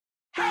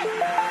My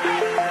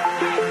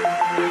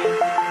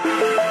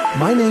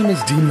name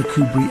is Dean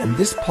McCoubry, and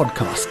this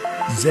podcast,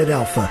 Z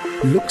Alpha,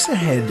 looks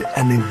ahead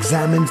and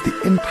examines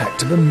the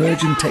impact of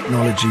emerging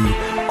technology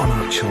on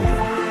our children.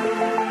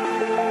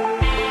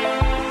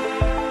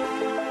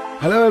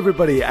 Hello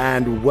everybody,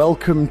 and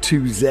welcome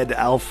to Z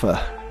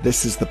Alpha.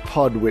 This is the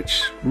pod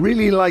which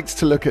really likes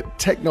to look at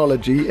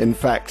technology, in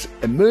fact,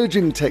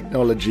 emerging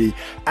technology,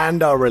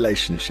 and our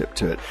relationship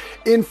to it.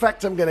 In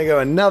fact, I'm going to go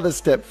another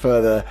step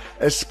further,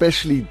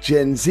 especially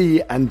Gen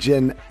Z and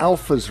Gen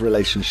Alpha's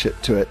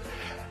relationship to it.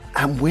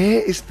 And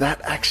where is that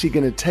actually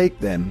going to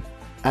take them,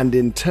 and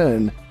in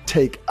turn,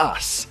 take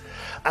us?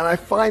 And I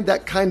find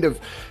that kind of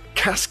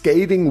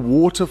cascading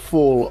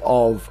waterfall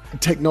of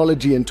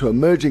technology into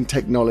emerging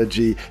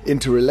technology,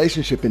 into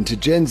relationship, into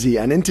Gen Z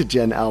and into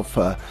Gen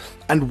Alpha,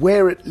 and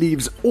where it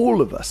leaves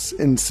all of us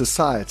in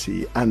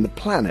society and the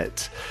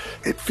planet,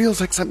 it feels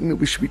like something that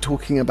we should be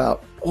talking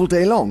about all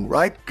day long,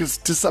 right? Because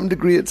to some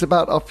degree it's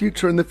about our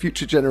future and the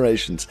future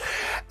generations.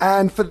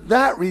 And for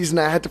that reason,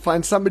 I had to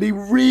find somebody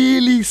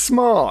really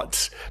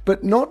smart,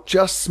 but not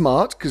just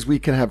smart, because we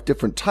can have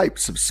different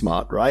types of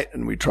smart, right?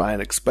 And we try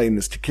and explain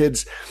this to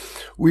kids.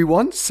 We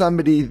want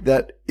somebody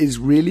that is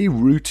really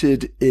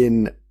rooted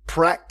in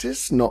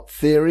practice, not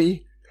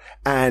theory,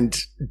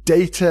 and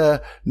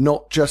data,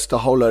 not just a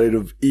whole load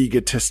of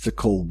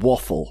egotistical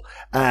waffle.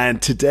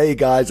 And today,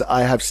 guys,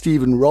 I have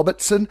Stephen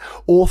Robertson,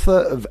 author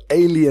of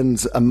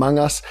Aliens Among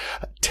Us,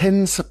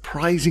 10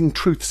 Surprising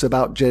Truths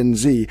About Gen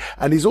Z,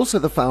 and he's also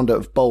the founder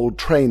of Bold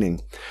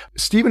Training.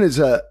 Stephen is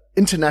a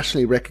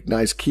internationally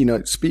recognized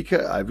keynote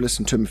speaker. I've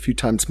listened to him a few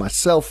times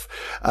myself.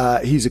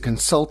 He's a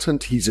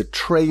consultant, he's a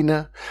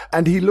trainer,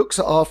 and he looks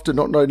after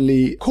not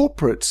only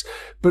corporates,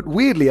 but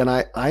weirdly, and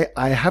I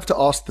have to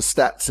ask the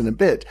stats in a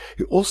bit,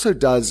 he also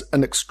does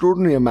an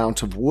extraordinary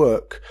amount of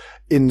work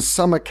in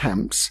summer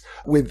camps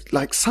with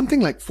something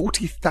like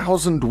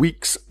 40,000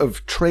 weeks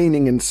of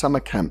training in summer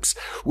camps,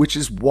 which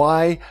is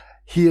why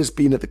he has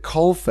been at the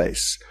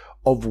coalface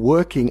of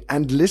working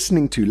and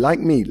listening to, like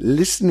me,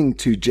 listening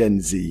to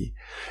Gen Z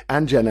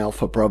and Gen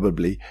Alpha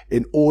probably,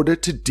 in order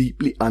to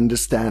deeply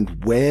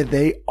understand where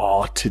they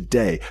are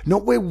today.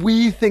 Not where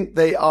we think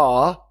they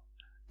are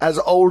as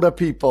older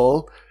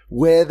people,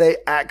 where they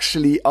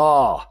actually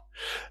are.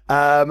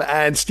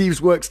 And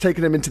Steve's work's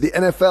taken him into the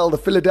NFL, the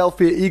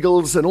Philadelphia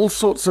Eagles, and all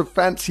sorts of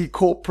fancy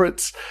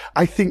corporates.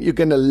 I think you're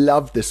going to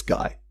love this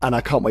guy, and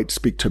I can't wait to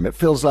speak to him. It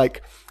feels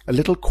like a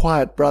little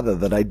quiet brother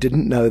that I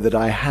didn't know that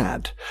I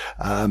had.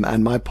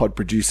 And my pod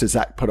producer,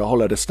 Zach, put a whole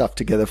lot of stuff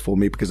together for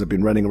me because I've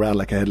been running around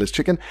like a headless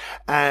chicken.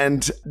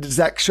 And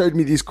Zach showed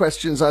me these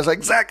questions. I was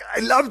like, Zach, I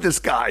love this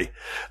guy.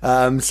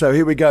 So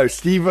here we go.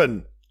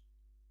 Stephen,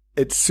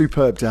 it's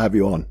superb to have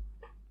you on.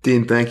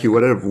 Dean, thank you.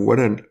 What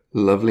a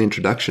lovely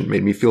introduction.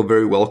 Made me feel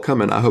very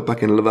welcome. And I hope I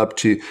can live up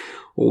to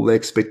all the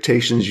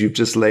expectations you've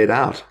just laid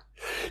out.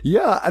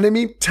 Yeah. And I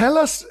mean, tell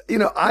us,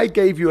 I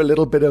gave you a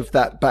little bit of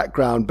that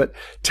background, but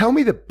tell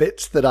me the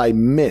bits that I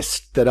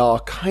missed that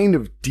are kind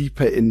of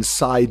deeper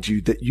inside you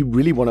that you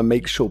really want to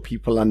make sure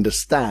people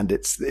understand.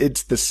 It's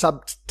the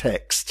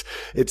subtext.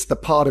 It's the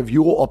part of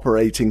your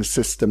operating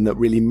system that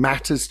really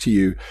matters to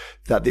you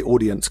that the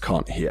audience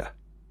can't hear.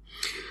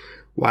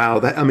 Wow.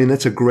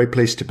 That's a great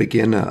place to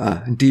begin.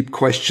 A deep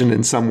question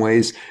in some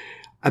ways.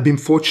 I've been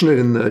fortunate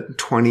in the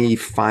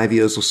 25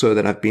 years or so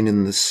that I've been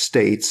in the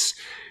States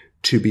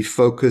to be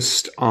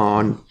focused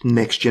on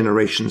next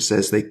generations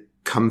as they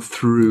come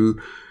through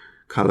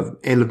kind of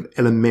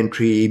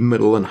elementary,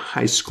 middle, and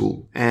high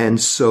school. And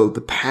so the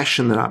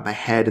passion that I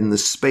had in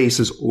this space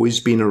has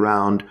always been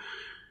around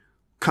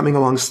coming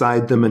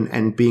alongside them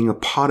and being a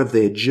part of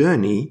their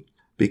journey,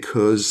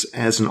 because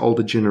as an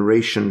older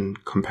generation,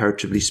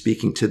 comparatively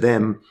speaking to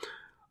them,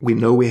 we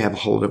know we have a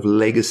whole lot of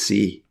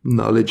legacy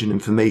knowledge and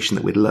information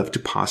that we'd love to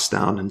pass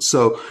down. And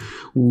so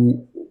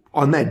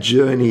on that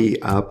journey,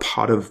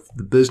 part of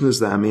the business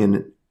that I'm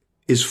in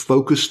is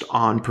focused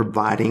on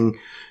providing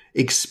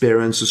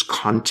experiences,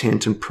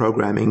 content, and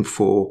programming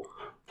for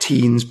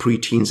teens,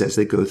 preteens as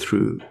they go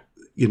through,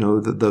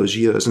 those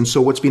years. And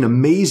so what's been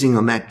amazing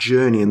on that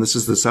journey, and this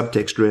is the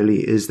subtext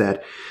really, is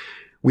that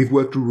we've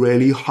worked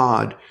really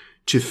hard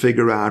to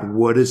figure out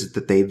what is it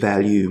that they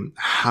value,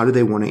 how do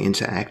they want to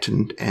interact,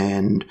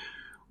 and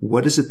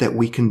what is it that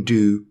we can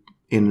do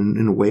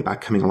in a way by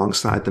coming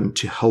alongside them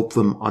to help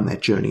them on that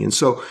journey. And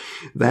so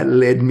that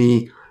led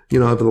me,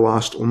 over the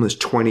last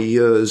almost 20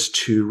 years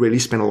to really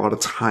spend a lot of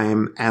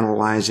time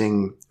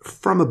analyzing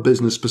from a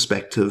business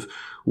perspective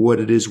what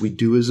it is we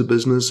do as a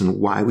business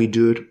and why we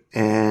do it.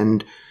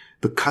 And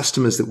the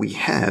customers that we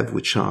have,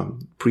 which are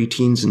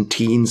preteens and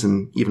teens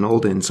and even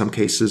older in some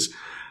cases,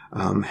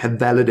 have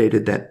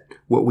validated that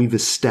what we've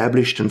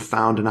established and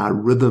found in our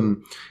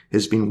rhythm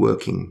has been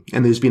working.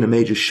 And there's been a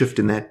major shift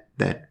in that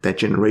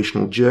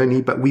generational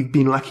journey. But we've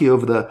been lucky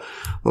over the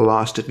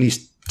last, at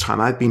least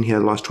time I've been here,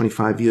 the last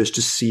 25 years,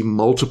 to see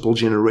multiple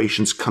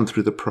generations come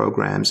through the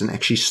programs and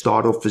actually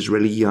start off as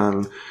really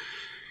young,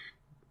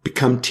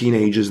 become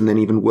teenagers, and then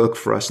even work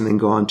for us and then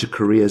go on to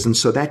careers. And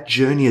so that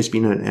journey has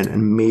been an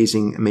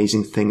amazing,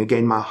 amazing thing.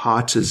 Again, my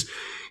heart is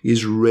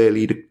is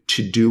really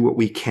to do what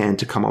we can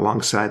to come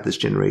alongside this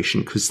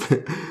generation, because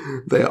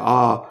there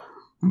are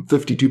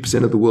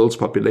 52% of the world's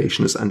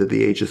population is under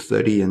the age of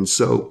 30. And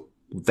so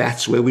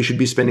that's where we should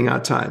be spending our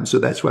time. So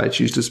that's where I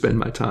choose to spend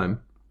my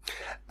time.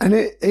 And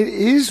it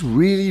is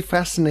really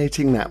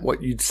fascinating that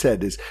what you'd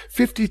said is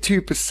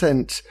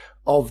 52%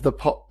 of the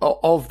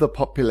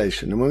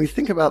population. And when we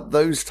think about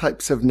those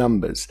types of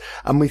numbers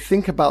and we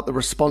think about the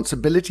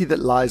responsibility that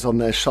lies on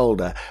their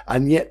shoulder,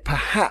 and yet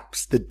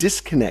perhaps the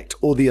disconnect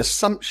or the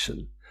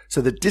assumption,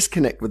 so the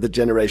disconnect with the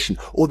generation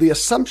or the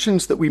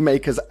assumptions that we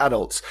make as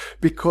adults,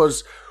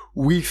 because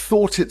we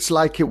thought it's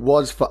like it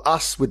was for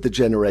us with the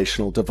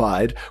generational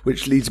divide,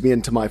 which leads me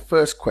into my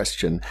first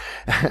question,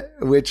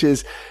 which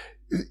is,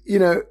 you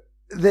know,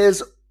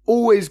 there's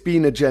always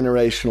been a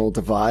generational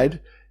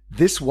divide.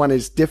 This one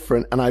is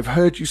different. And I've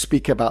heard you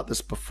speak about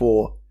this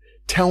before.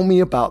 Tell me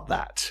about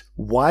that.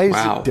 Why is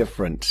it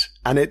different?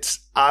 And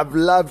I've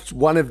loved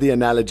one of the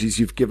analogies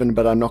you've given,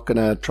 but I'm not going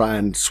to try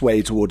and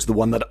sway towards the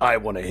one that I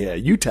want to hear.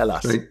 You tell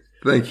us.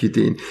 Thank you,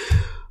 Dean.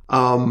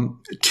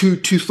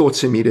 Two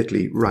thoughts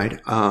immediately,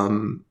 right?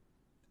 And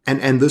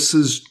this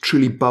has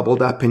truly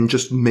bubbled up in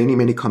just many,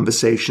 many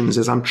conversations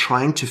as I'm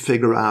trying to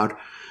figure out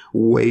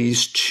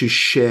ways to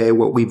share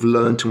what we've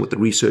learned and what the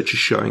research is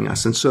showing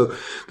us. And so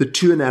the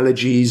two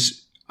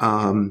analogies,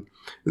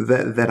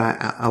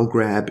 that I'll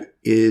grab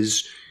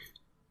is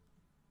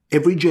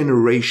every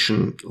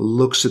generation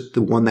looks at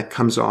the one that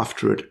comes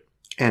after it.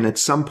 And at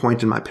some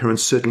point, and my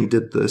parents certainly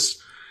did this,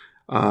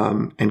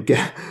 and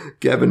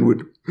Gavin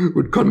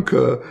would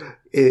concur,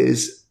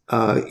 is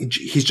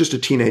he's just a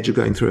teenager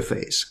going through a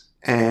phase.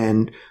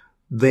 And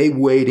they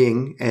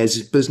waiting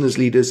as business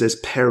leaders, as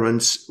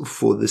parents,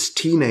 for this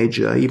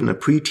teenager, even a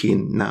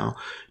preteen now,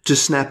 to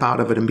snap out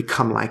of it and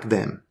become like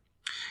them.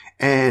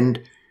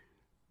 And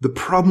the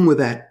problem with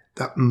that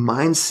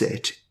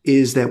mindset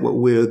is that what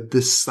we're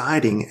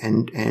deciding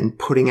and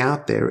putting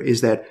out there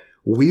is that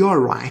we are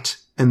right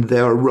and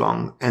they're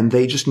wrong, and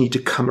they just need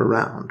to come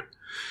around.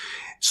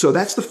 So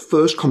that's the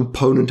first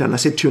component. And I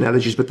said two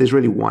analogies, but there's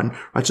really one,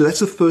 right? So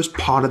that's the first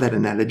part of that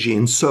analogy.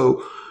 And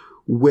so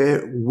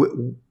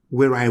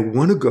where I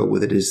want to go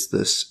with it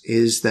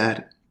is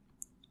that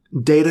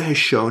data has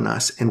shown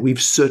us, and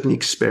we've certainly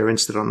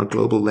experienced it on a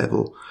global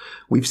level.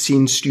 We've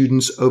seen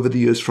students over the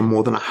years from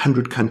more than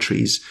 100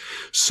 countries.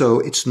 So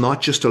it's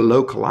not just a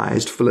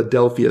localized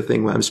Philadelphia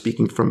thing where I'm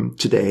speaking from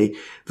today.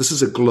 This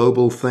is a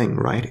global thing,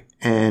 right?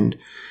 And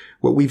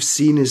what we've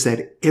seen is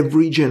that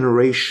every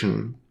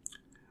generation,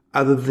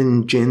 other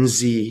than Gen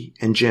Z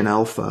and Gen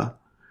Alpha,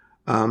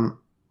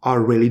 are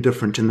really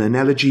different. And the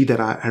analogy that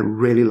I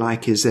really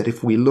like is that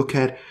if we look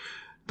at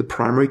the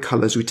primary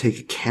colors, we take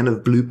a can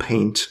of blue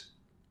paint,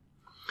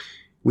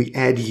 we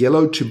add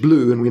yellow to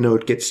blue, and we know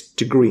it gets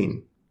to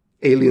green.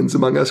 Aliens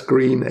among us,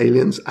 green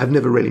aliens. I've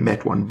never really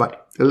met one,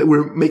 but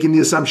we're making the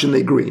assumption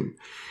they're green.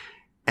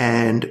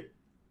 And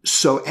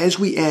so as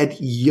we add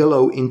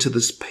yellow into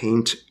this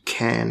paint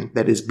can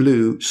that is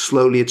blue,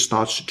 slowly it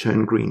starts to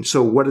turn green.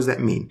 So what does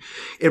that mean?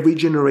 Every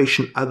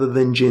generation other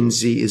than Gen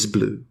Z is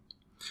blue.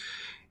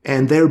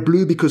 And they're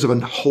blue because of a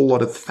whole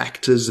lot of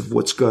factors of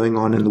what's going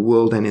on in the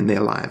world and in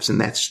their lives. And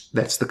that's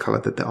the color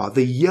that they are.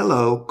 The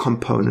yellow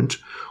component,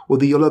 or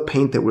the yellow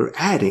paint that we're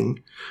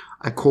adding,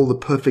 I call the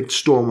perfect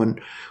storm.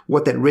 And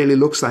what that really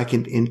looks like,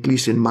 at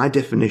least in my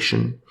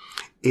definition,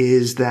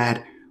 is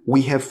that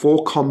we have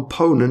four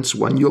components,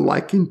 one you'll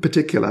like in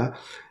particular,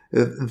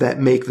 that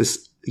make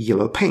this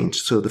yellow paint.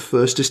 So the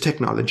first is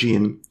technology,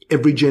 and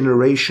every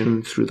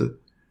generation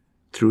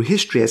through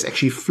history has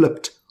actually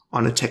flipped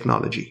on a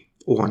technology,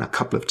 or on a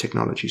couple of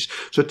technologies.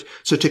 So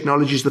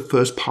technology is the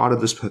first part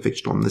of this perfect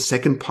storm. The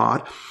second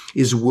part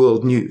is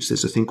world news.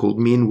 There's a thing called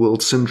mean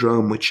world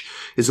syndrome, which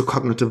is a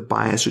cognitive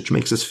bias, which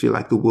makes us feel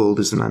like the world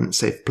is an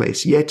unsafe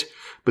place. Yet,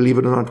 believe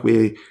it or not,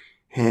 we're,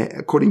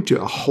 according to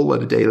a whole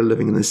lot of data,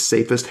 living in the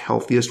safest,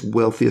 healthiest,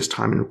 wealthiest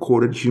time in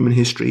recorded human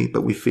history,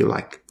 but we feel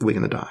like we're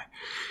going to die.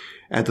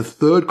 And the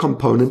third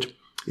component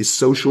is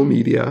social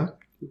media,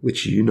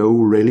 which you know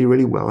really,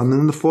 really well. And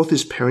then the fourth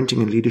is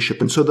parenting and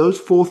leadership. And so those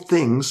four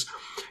things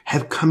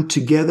have come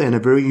together in a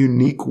very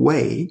unique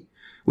way,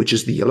 which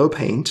is the yellow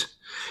paint.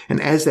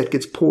 And as that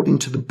gets poured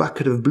into the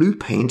bucket of blue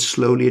paint,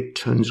 slowly it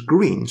turns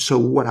green. So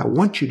what I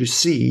want you to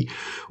see,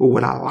 or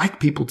what I like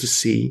people to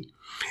see,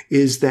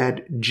 is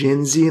that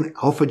Gen Z and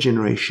Alpha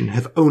generation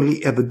have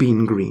only ever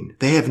been green.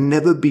 They have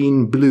never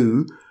been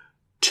blue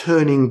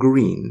turning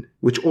green,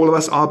 which all of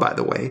us are, by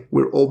the way.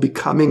 We're all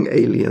becoming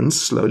aliens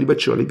slowly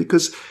but surely,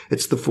 because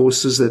it's the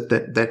forces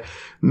that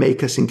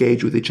make us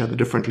engage with each other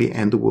differently,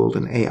 and the world,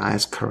 and AI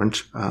is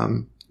current,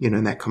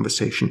 in that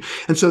conversation.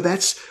 And so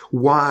that's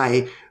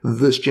why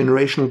this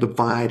generational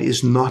divide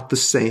is not the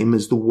same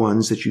as the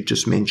ones that you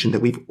just mentioned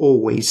that we've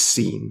always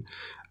seen.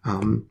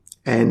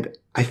 And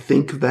I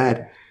think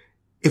that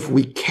if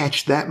we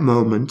catch that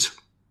moment,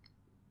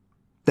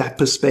 that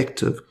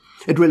perspective,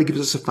 it really gives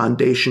us a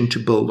foundation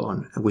to build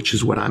on, which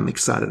is what I'm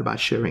excited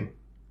about sharing.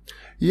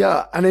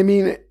 Yeah. And I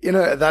mean,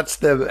 that's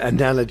the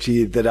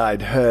analogy that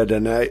I'd heard.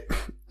 And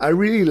I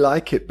really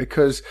like it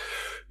because,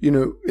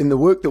 in the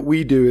work that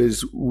we do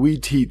is we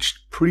teach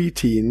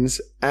preteens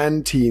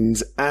and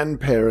teens and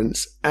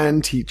parents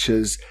and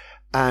teachers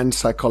and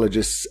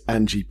psychologists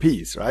and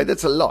GPs, right?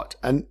 That's a lot.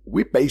 And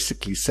we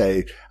basically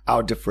say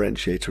our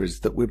differentiator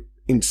is that we're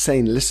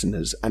insane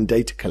listeners and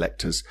data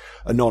collectors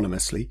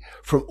anonymously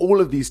from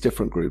all of these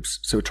different groups.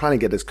 So we're trying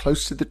to get as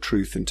close to the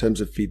truth in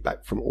terms of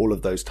feedback from all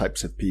of those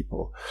types of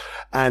people.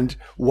 And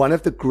one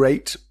of the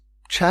great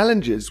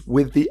challenges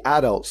with the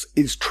adults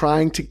is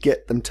trying to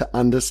get them to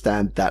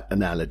understand that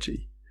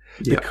analogy,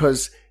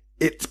 because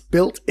it's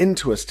built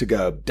into us to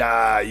go,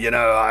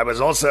 I was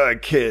also a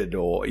kid,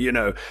 or,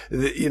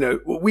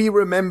 we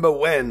remember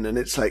when, and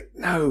it's like,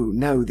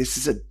 no, this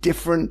is a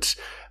different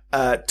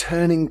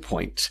turning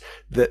point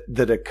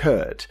that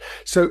occurred.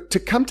 So to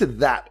come to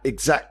that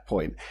exact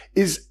point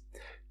is,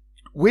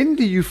 when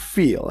do you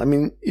feel,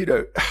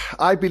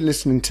 I've been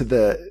listening to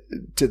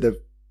the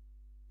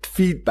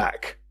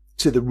feedback,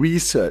 to the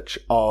research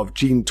of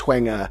Jean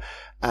Twenger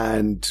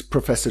and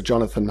Professor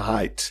Jonathan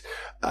Haidt.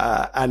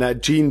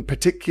 And Jean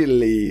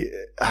particularly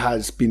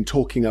has been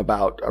talking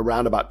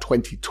around about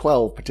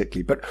 2012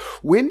 particularly. But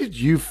when did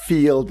you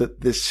feel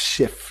that this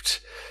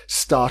shift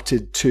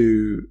started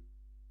to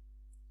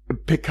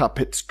pick up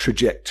its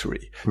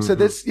trajectory? Mm-hmm. So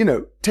there's,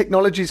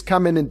 technologies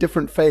come in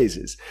different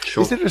phases.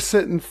 Sure. Is there a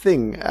certain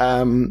thing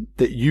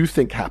that you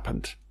think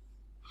happened?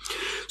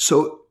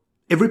 So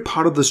every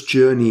part of this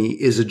journey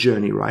is a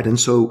journey, right? And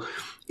so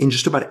in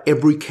just about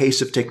every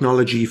case of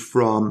technology,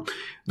 from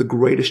the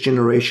greatest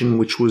generation,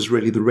 which was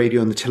really the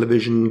radio and the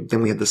television,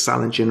 then we had the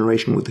silent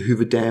generation with the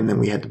Hoover Dam, then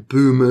we had the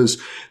boomers,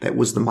 that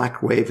was the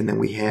microwave, and then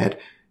we had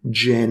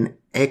Gen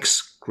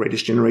X,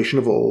 greatest generation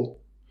of all.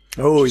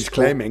 Oh, he's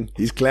claiming.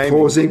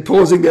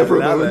 Pausing there for a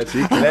moment.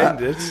 He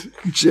claimed it.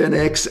 Gen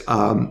X,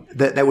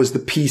 that was the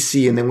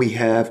PC, and then we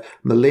have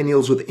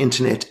millennials with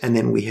internet, and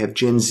then we have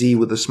Gen Z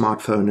with a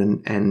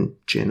smartphone, and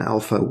Gen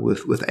Alpha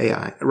with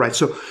AI, right?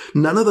 So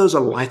none of those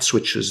are light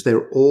switches.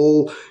 They're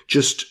all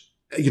just,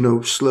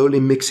 slowly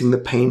mixing the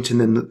paint,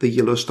 and then the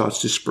yellow starts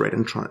to spread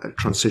and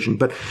transition.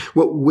 But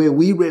where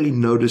we really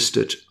noticed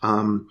it,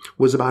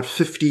 was about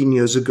 15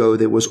 years ago.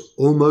 There was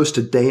almost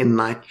a day and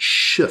night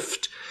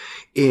shift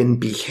in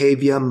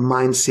behavior,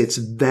 mindsets,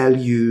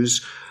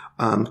 values,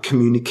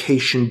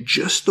 communication,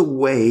 just the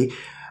way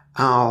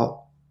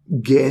our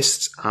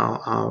guests,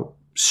 our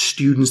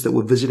students that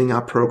were visiting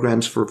our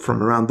programs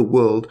from around the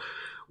world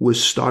were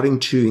starting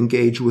to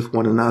engage with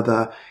one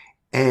another,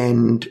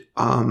 and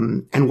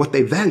what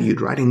they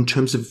valued, right, in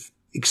terms of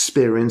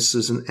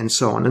experiences and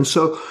so on. And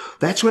so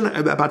that's when,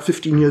 about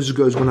 15 years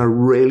ago, is when I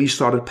really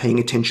started paying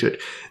attention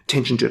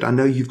to it. I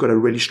know you've got a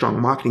really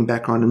strong marketing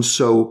background, and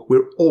so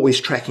we're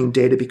always tracking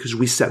data because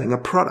we're selling a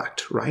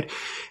product, right?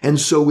 And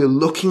so we're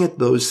looking at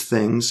those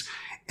things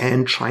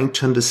and trying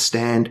to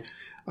understand,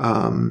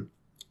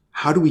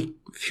 how do we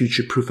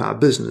future-proof our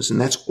business? And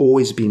that's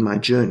always been my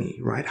journey,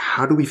 right?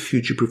 How do we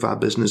future-proof our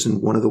business?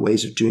 And one of the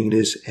ways of doing it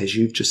is, as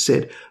you've just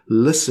said,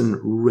 listen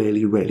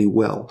really, really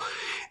well.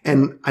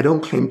 And I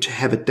don't claim to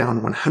have it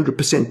down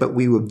 100%, but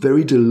we were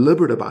very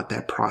deliberate about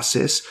that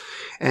process,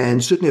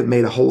 and certainly have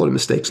made a whole lot of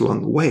mistakes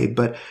along the way.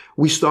 But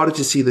we started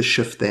to see the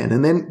shift then.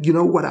 And then, you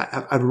know what?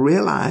 I've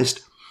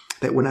realized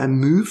that when I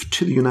moved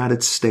to the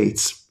United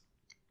States,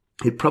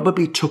 it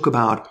probably took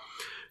about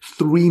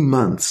 3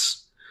 months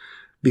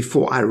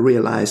before I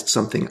realized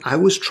something. I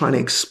was trying to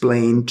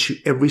explain to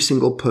every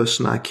single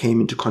person I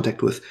came into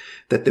contact with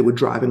that they were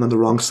driving on the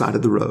wrong side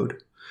of the road.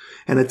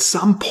 And at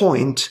some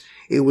point,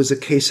 it was a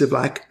case of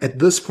like, at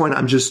this point,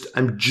 I'm just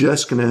going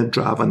to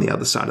drive on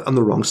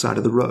the wrong side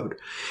of the road.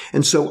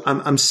 And so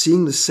I'm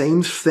seeing the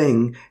same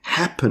thing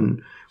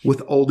happen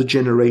with older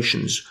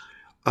generations.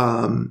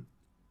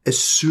 As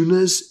soon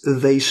as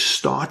they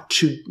start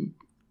to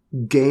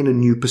gain a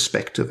new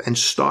perspective and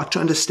start to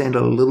understand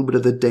a little bit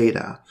of the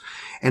data,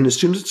 and as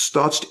soon as it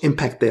starts to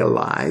impact their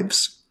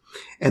lives,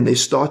 and they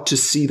start to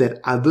see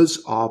that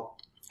others are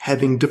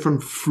having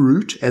different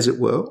fruit, as it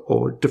were,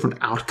 or different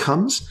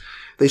outcomes,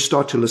 they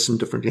start to listen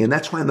differently. And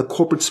that's why in the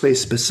corporate space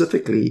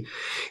specifically,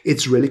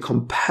 it's really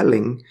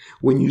compelling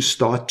when you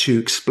start to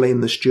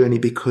explain this journey,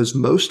 because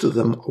most of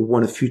them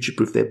want to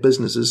future-proof their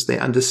businesses. They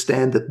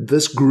understand that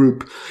this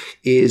group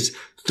is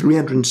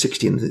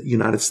 360 in the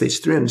United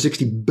States,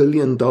 $360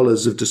 billion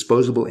of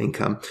disposable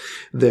income.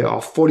 They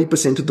are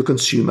 40% of the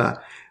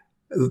consumer.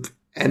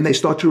 And they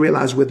start to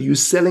realize, whether you're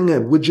selling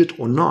a widget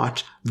or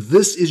not,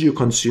 this is your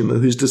consumer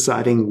who's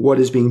deciding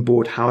what is being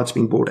bought, how it's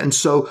being bought. And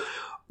so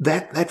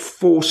that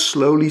force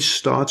slowly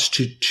starts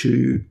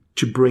to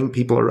bring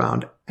people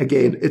around.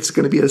 Again, it's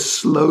going to be a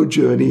slow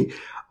journey.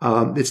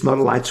 It's not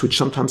a light switch.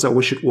 Sometimes I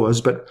wish it was,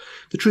 but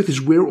the truth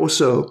is we're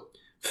also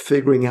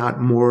figuring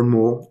out more and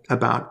more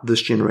about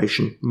this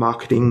generation.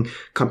 Marketing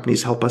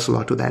companies help us a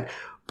lot with that.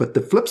 But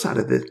the flip side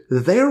of it,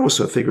 they're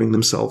also figuring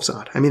themselves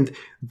out. I mean,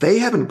 they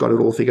haven't got it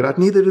all figured out.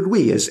 Neither did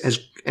we,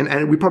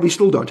 and we probably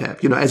still don't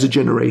have, as a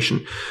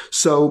generation.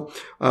 So,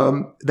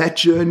 that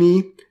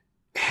journey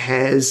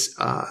has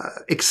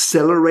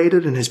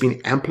accelerated and has been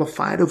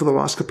amplified over the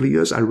last couple of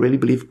years. I really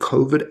believe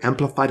COVID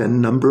amplified a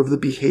number of the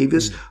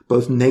behaviors,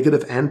 both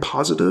negative and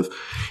positive.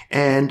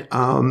 And,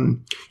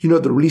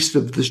 the release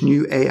of this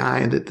new AI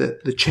and the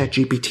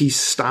ChatGPT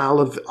style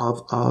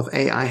of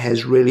AI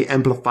has really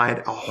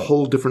amplified a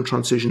whole different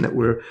transition that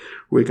we're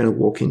going to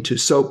walk into.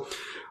 So,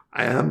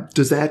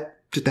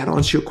 did that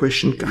answer your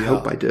question? I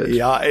hope I did.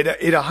 Yeah, it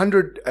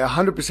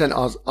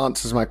 100%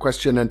 answers my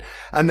question. And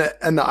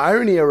the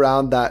irony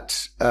around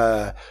that,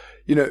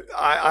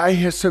 I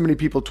hear so many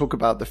people talk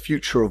about the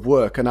future of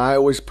work, and I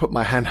always put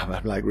my hand up.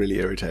 I'm like, really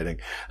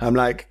irritating. I'm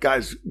like,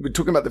 guys, we're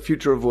talking about the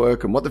future of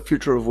work and what the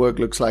future of work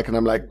looks like. And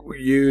I'm like,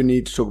 you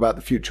need to talk about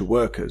the future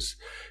workers,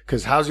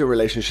 because how's your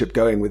relationship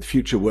going with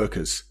future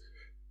workers?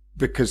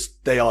 Because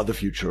they are the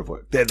future of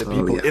work. They're the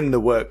people in the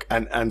work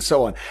and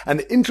so on. And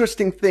the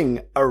interesting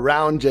thing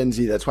around Gen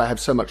Z, that's why I have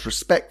so much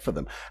respect for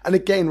them. And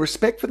again,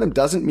 respect for them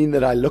doesn't mean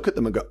that I look at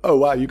them and go, oh,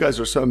 wow, you guys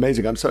are so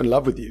amazing. I'm so in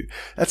love with you.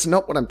 That's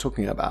not what I'm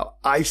talking about.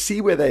 I see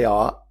where they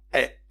are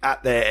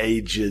at their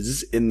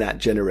ages in that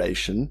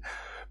generation.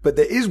 But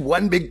there is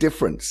one big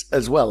difference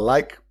as well,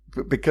 like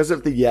because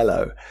of the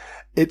yellow.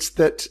 It's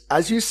that,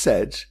 as you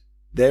said,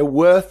 they're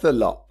worth a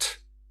lot.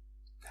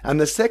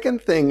 And the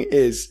second thing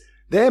is,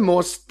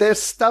 they're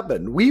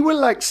stubborn. We were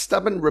like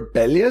stubborn,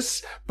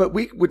 rebellious, but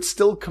we would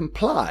still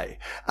comply.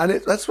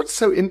 And that's what's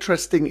so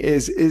interesting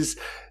is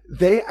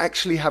they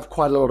actually have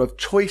quite a lot of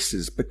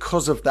choices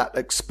because of that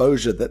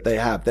exposure that they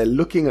have. They're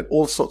looking at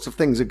all sorts of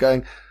things and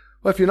going,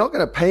 well, if you're not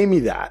going to pay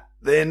me that,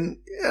 then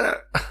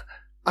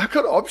I've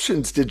got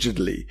options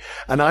digitally.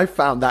 And I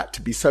found that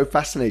to be so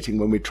fascinating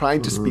when we're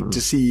trying to speak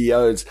to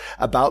CEOs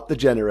about the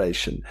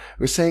generation.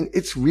 We're saying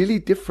it's really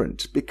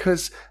different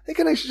because they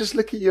can actually just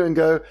look at you and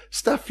go,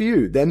 stuff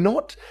you. They're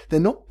not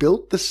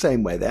built the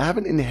same way. They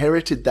haven't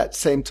inherited that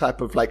same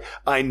type of like,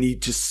 I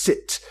need to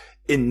sit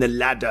in the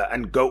ladder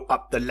and go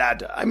up the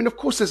ladder. I mean, of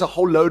course, there's a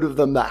whole load of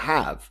them that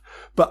have,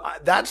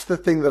 but that's the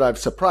thing that I've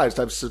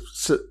surprised. I've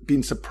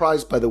been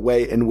surprised by the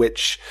way in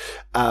which,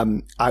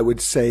 I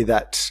would say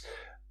that,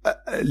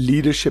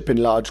 leadership in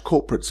large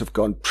corporates have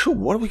gone,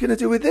 what are we going to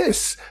do with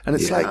this? And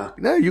it's like,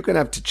 no, you're going to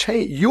have to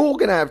change. You're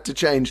going to have to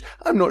change.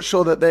 I'm not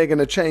sure that they're going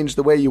to change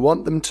the way you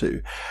want them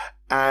to.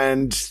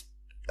 And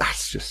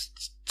that's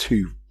just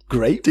too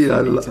great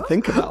for me to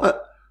think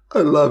about. I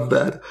love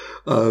that.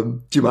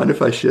 Do you mind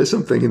if I share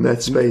something in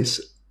that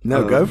space?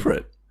 No, go for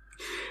it.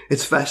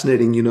 It's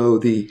fascinating.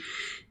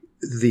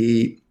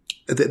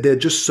 There are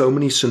just so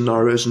many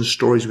scenarios and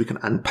stories we can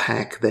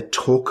unpack that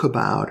talk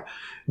about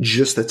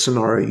just that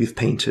scenario you've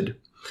painted.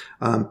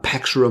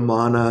 Pax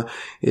Romana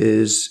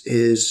is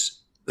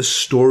a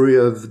story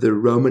of the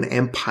Roman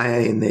Empire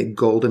in their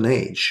golden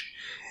age.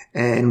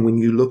 And when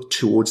you look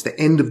towards the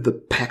end of the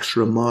Pax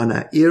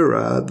Romana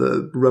era,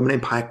 the Roman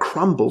Empire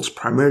crumbles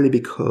primarily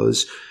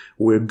because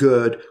we're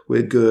good.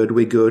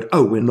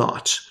 Oh, we're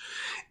not.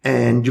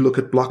 And you look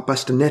at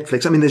Blockbuster,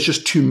 Netflix. I mean, there's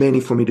just too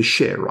many for me to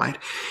share, right?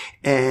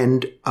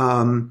 And,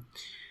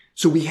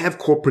 so we have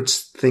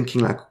corporates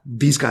thinking like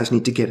these guys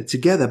need to get it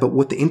together. But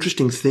what the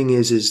interesting thing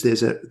is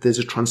there's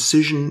a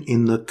transition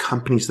in the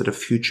companies that are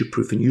future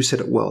proof. And you said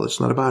it well. It's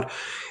about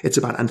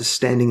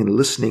understanding and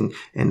listening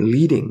and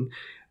leading.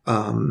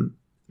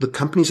 The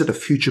companies that are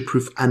future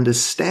proof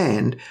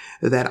understand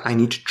that I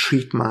need to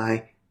treat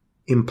my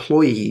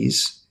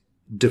employees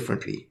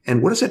differently.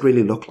 And what does that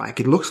really look like?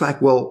 It looks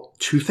like, well,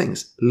 two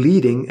things,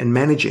 leading and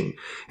managing.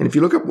 And if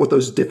you look up what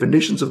those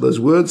definitions of those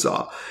words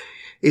are,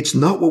 it's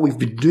not what we've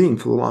been doing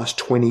for the last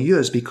 20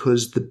 years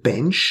because the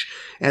bench,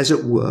 as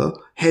it were,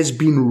 has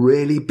been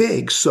really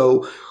big.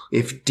 So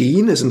if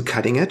Dean isn't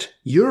cutting it,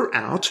 you're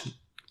out,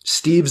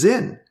 Steve's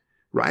in,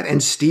 right?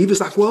 And Steve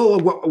is like, well,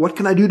 what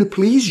can I do to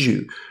please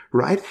you,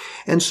 right?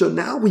 And so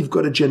now we've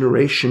got a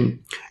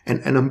generation,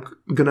 and I'm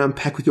going to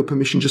unpack with your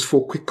permission just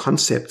 4 quick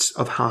concepts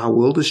of how our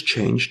world has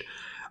changed,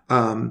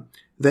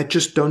 that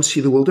just don't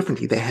see the world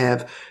differently. They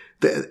have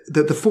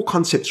the 4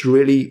 concepts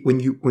really, when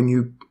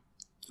you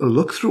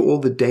look through all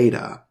the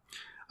data,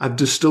 I've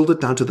distilled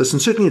it down to this,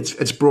 and certainly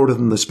it's broader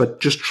than this,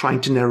 but just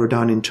trying to narrow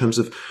down in terms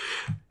of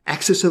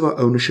access over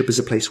ownership is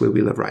a place where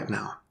we live right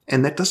now.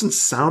 And that doesn't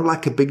sound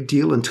like a big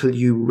deal until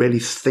you really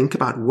think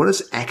about what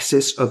does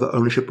access over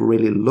ownership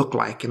really look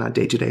like in our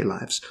day-to-day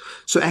lives.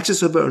 So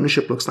access over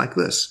ownership looks like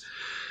this.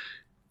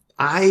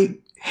 I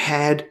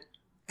had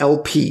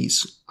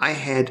LPs. I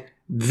had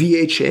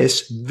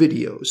VHS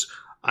videos.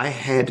 I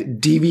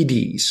had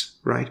DVDs,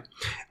 right?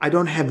 I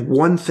don't have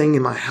one thing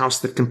in my house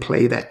that can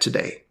play that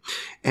today.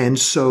 And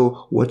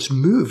so what's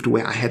moved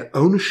where I had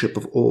ownership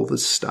of all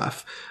this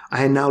stuff,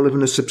 I now live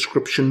in a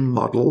subscription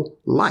model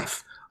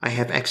life. I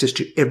have access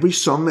to every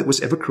song that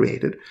was ever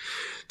created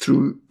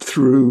through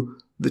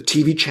the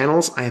TV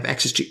channels. I have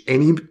access to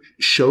any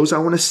shows I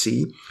want to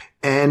see.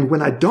 And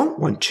when I don't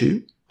want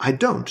to, I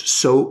don't.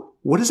 So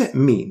what does that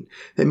mean?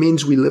 That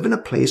means we live in a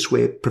place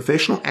where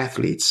professional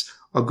athletes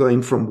are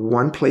going from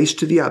one place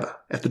to the other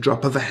at the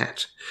drop of a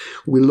hat.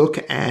 We look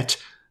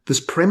at this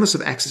premise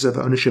of access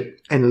over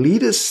ownership, and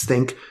leaders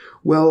think,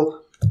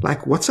 well,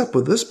 like, what's up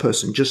with this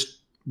person just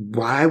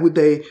Why would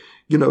they,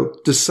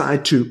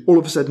 decide to all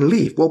of a sudden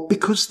leave? Well,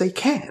 because they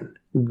can.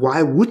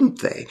 Why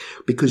wouldn't they?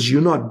 Because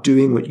you're not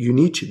doing what you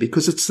need to,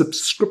 because it's a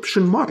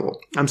subscription model.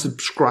 I'm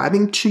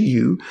subscribing to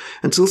you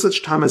until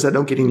such time as I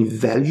don't get any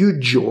value,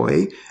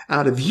 joy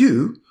out of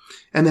you,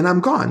 and then I'm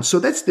gone. So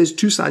there's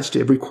two sides to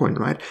every coin,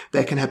 right?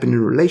 That can happen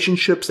in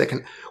relationships,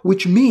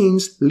 which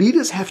means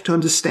leaders have to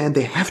understand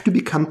they have to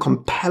become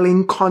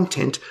compelling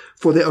content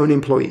for their own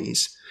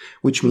employees,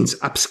 which means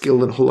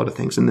upskill and a whole lot of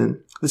things. And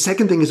then the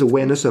second thing is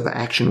awareness over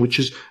action, which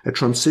is a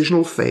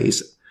transitional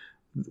phase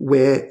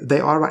where they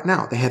are right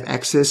now. They have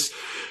access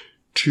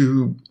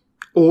to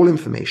all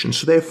information.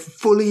 So they're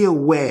fully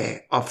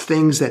aware of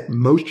things that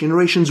most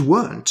generations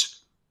weren't.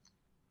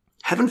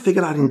 Haven't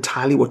figured out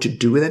entirely what to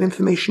do with that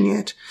information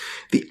yet.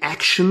 The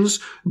actions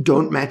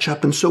don't match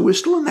up. And so we're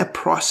still in that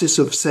process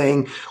of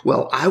saying,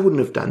 well, I wouldn't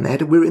have done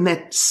that. We're in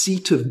that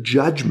seat of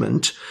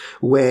judgment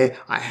where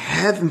I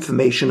have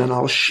information and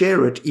I'll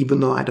share it even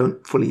though I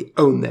don't fully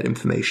own that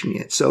information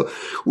yet. So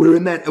we're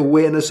in that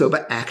awareness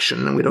over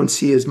action, and we don't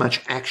see as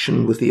much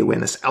action with the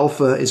awareness.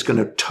 Alpha is going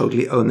to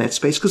totally own that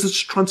space because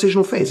it's a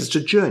transitional phase. It's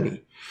a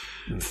journey.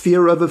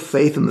 Fear over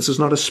faith. And this is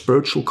not a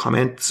spiritual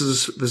comment.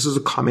 This is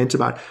a comment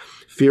about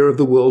fear of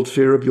the world,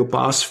 fear of your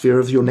boss, fear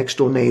of your next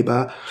door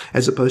neighbor,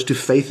 as opposed to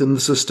faith in the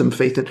system,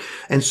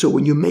 and so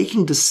when you're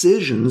making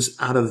decisions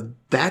out of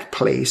that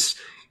place,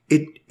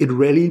 it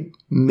really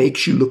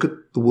makes you look at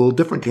the world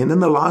differently. And then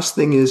the last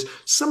thing is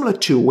similar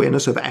to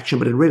awareness over action,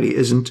 but it really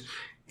isn't,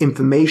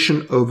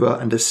 information over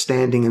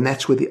understanding. And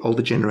that's where the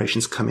older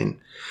generations come in.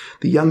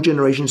 The young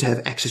generations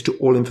have access to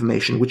all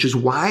information, which is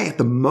why at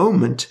the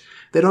moment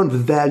they don't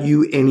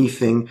value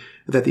anything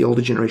that the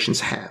older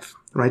generations have.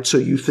 Right? So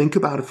you think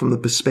about it from the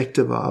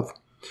perspective of,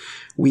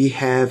 we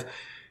have,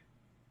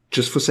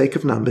 just for sake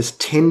of numbers,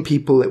 10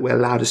 people that we're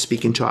allowed to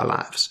speak into our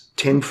lives.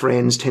 10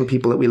 friends, 10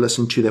 people that we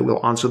listen to that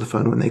will answer the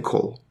phone when they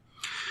call.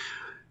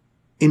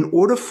 In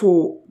order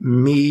for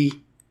me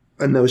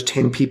and those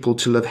 10 people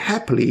to live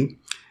happily,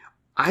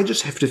 I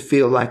just have to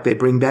feel like they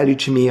bring value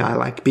to me. I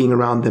like being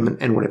around them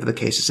and whatever the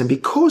case is. And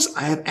because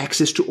I have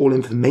access to all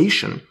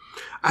information,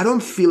 I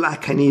don't feel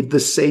like I need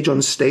this sage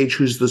on stage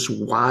who's this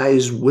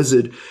wise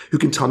wizard who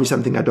can tell me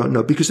something I don't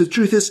know. Because the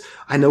truth is,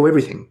 I know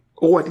everything.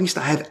 Or at least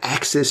I have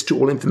access to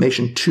all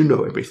information to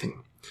know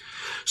everything.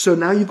 So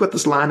now you've got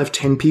this line of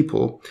 10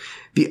 people.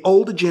 The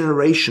older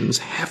generations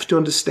have to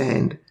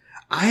understand,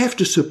 I have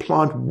to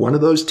supplant one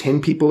of those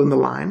 10 people in the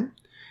line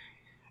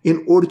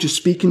in order to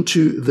speak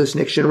into this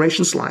next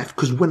generation's life.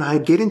 Because when I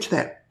get into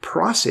that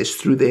process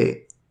through their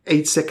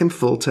 8-second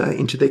filter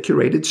into their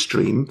curated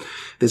stream,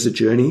 there's a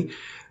journey.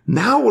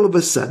 Now, all of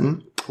a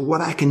sudden, what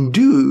I can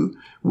do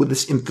with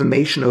this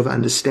information over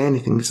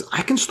understanding things,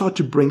 I can start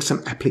to bring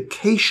some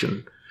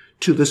application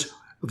to this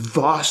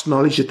vast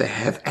knowledge that they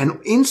have. And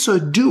in so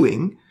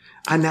doing,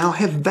 I now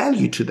have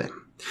value to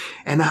them.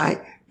 And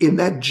in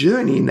that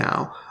journey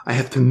now, I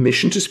have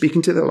permission to speak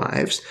into their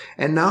lives.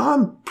 And now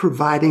I'm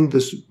providing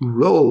this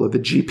role of a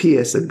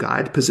GPS, a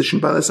guide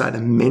positioned by the side, a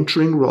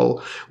mentoring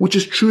role, which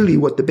is truly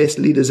what the best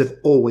leaders have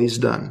always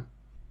done.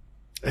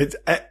 It's,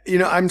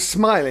 I'm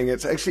smiling.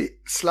 It's actually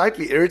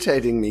slightly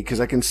irritating me because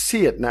I can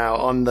see it now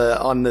on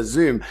the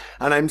Zoom,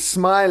 and I'm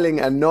smiling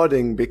and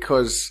nodding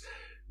because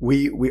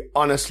we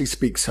honestly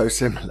speak so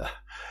similar.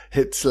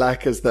 It's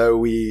like as though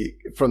we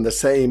from the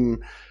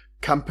same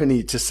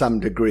company to some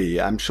degree.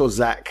 I'm sure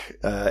Zach,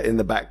 in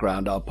the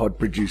background, our pod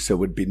producer,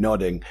 would be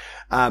nodding.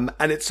 And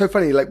it's so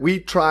funny, like we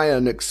try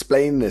and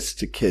explain this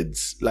to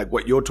kids, like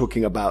what you're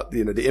talking about,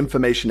 the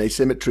information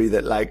asymmetry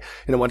that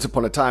once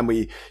upon a time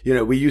we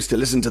used to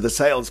listen to the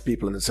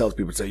salespeople and the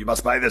salespeople would say, you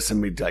must buy this. And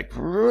we'd like,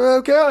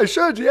 okay, I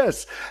should.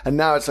 Yes. And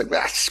now it's like,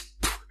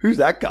 who's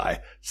that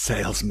guy?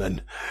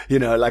 Salesman.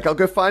 I'll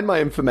go find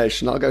my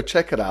information. I'll go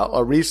check it out.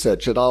 I'll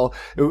research it.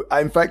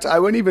 In fact, I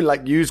won't even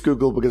use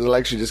Google because I'll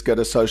actually just go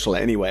to social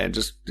anyway and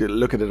just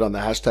look at it on the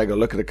hashtag or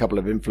look at a couple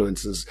of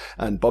influencers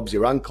and Bob's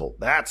your uncle.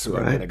 That's who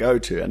I'm going to go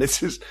to. And it's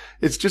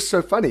just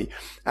so funny.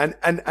 And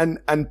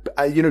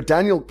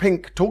Daniel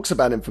Pink talks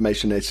about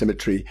information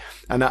asymmetry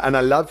and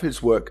I love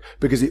his work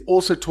because he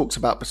also talks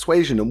about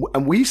persuasion.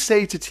 And we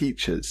say to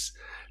teachers,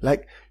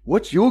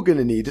 what you're going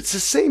to need, it's the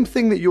same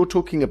thing that you're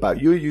talking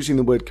about. You're using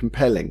the word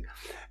compelling.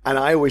 And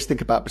I always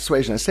think about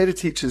persuasion. I say to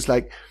teachers,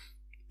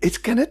 it's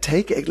going to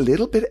take a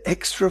little bit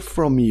extra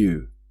from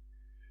you.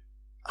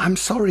 I'm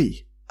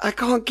sorry. I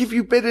can't give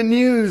you better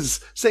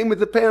news. Same with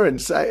the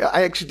parents.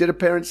 I actually did a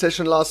parent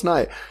session last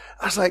night.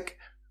 I was like,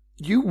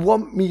 you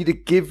want me to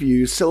give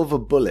you silver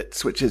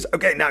bullets, which is,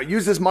 okay, now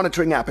use this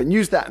monitoring app and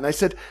use that. And I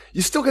said,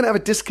 you're still going to have a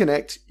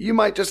disconnect. You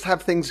might just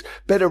have things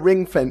better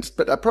ring fenced,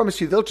 but I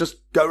promise you they'll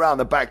just go around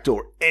the back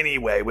door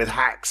anyway with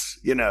hacks,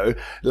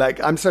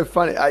 I'm so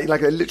funny. I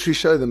literally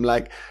show them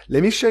let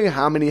me show you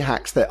how many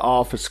hacks there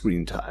are for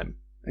screen time.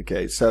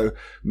 Okay. So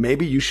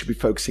maybe you should be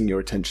focusing your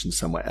attention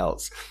somewhere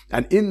else.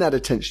 And in that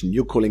attention,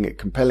 you're calling it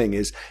compelling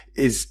we've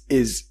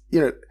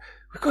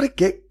got to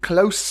get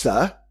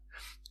closer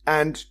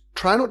and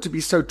try not to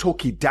be so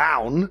talky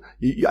down.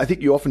 I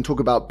think you often talk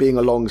about being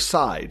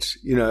alongside,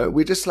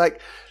 we're just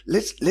like,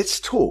 let's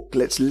talk,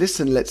 let's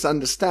listen, let's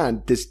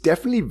understand. There's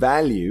definitely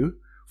value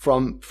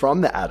from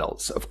the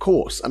adults, of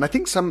course. And I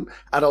think some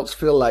adults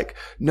feel like,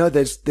 no,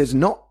 there's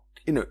not,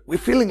 we're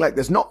feeling like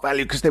there's not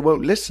value because they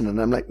won't listen.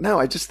 And I'm like, no,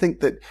 I just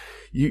think that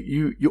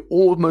you're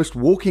almost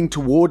walking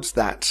towards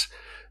that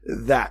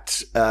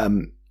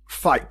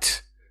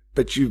fight,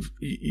 but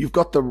you've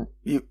got the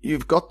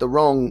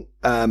wrong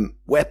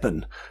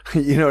weapon.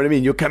 You know what I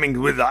mean? You're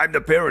coming with, I'm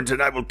the parent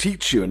and I will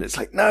teach you. And it's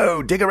like,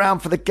 no, dig around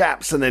for the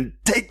gaps and then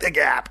take the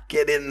gap,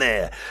 get in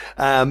there.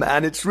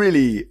 And it's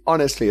really,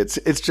 honestly,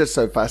 it's just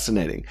so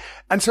fascinating.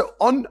 And so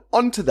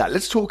on to that,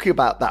 let's talk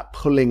about that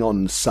pulling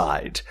on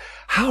side.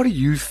 How do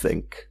you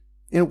think,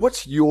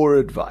 what's your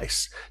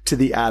advice to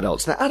the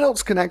adults? Now,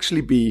 adults can actually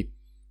be,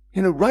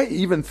 right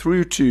even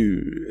through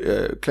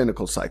to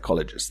clinical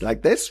psychologists.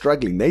 Like, they're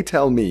struggling. They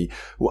tell me,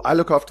 well, I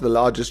look after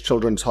the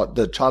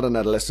child and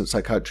adolescent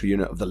psychiatry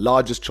unit of the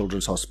largest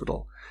children's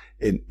hospital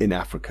in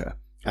Africa.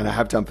 And I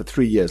have done for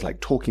 3 years, like,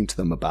 talking to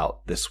them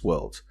about this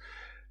world.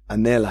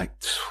 And they're like,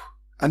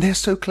 and they're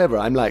so clever.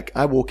 I'm like,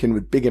 I walk in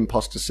with big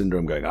imposter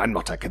syndrome going, I'm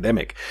not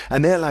academic.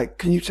 And they're like,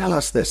 can you tell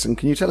us this? And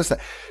can you tell us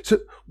that? So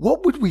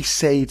what would we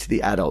say to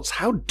the adults?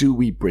 How do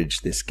we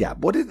bridge this gap?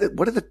 What are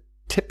the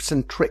tips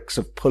and tricks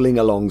of pulling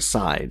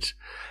alongside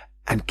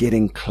and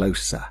getting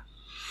closer?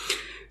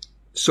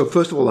 So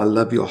first of all, I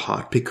love your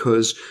heart,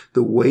 because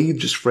the way you've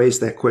just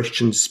phrased that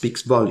question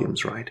speaks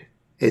volumes, right?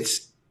 It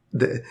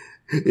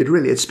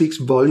speaks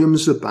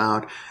volumes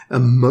about a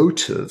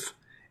motive.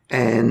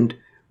 And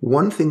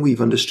one thing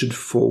we've understood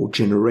for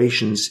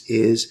generations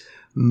is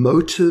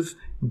motive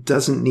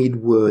doesn't need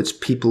words.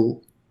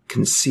 People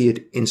can see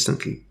it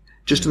instantly.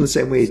 Just in the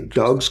same way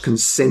dogs can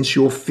sense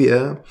your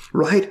fear,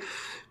 right?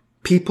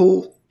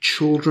 People,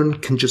 children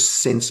can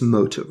just sense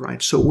motive,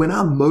 right? So when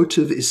our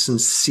motive is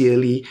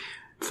sincerely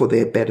for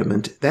their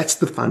betterment, that's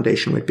the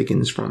foundation where it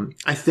begins from.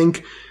 I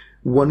think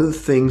one of the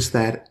things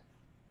that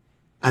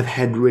I've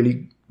had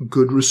really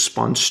good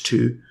response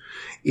to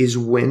is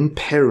when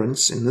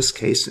parents, in this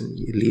case, and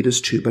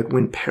leaders too, but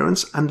when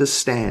parents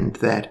understand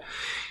that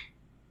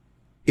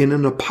in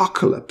an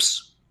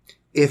apocalypse,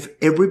 if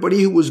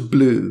everybody who was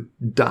blue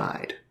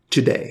died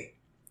today,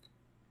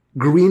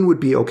 green would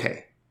be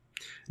okay.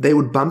 They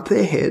would bump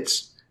their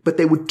heads, but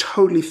they would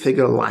totally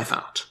figure life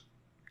out,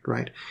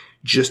 right?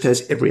 Just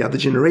as every other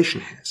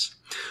generation has.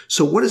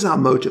 So what is our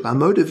motive? Our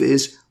motive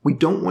is we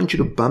don't want you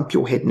to bump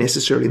your head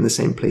necessarily in the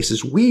same place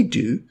as we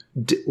did,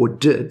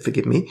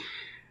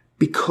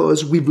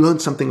 because we've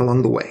learned something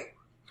along the way.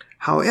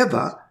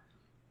 However,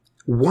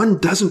 one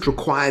doesn't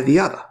require the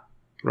other,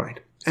 right?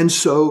 And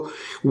so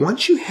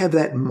once you have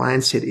that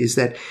mindset, is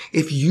that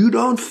if you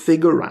don't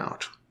figure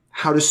out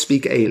how to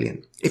speak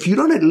alien, if you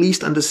don't at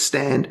least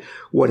understand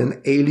what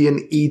an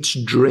alien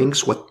eats,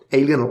 drinks, what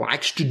alien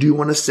likes to do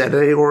on a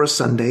Saturday or a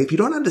Sunday, if you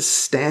don't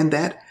understand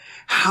that,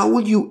 how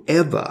will you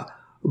ever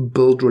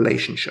build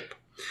relationship?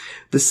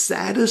 The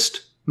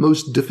saddest,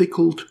 most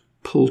difficult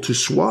pill to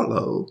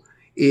swallow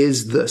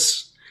is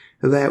this,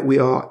 that we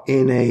are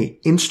in a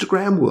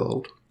Instagram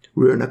world.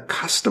 We're in a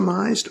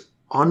customized,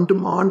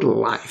 on-demand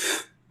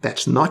life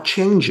that's not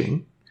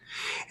changing.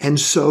 And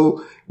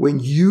so when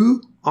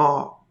you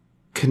are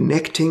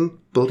connecting,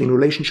 building a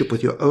relationship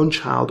with your own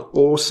child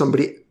or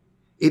somebody,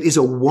 it is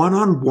a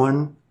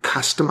one-on-one,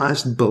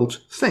 customized, built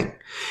thing.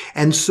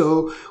 And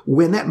so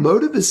when that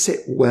motive is set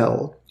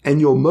well, and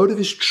your motive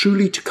is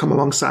truly to come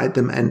alongside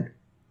them and,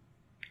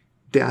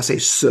 dare I say,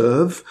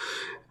 serve,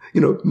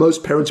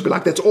 most parents will be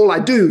like, that's all I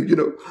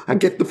do. I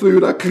get the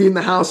food, I clean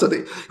the house,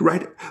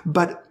 right?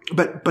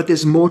 But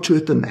there's more to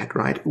it than that,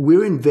 right?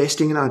 We're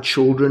investing in our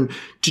children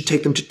to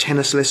take them to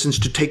tennis lessons,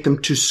 to take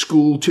them to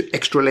school, to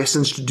extra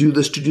lessons, to do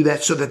this, to do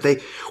that, so that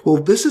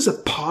this is a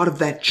part of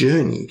that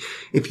journey.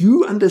 If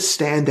you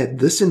understand that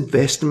this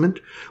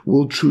investment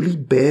will truly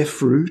bear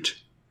fruit,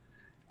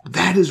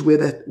 that is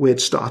where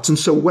it starts. And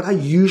so what I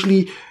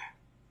usually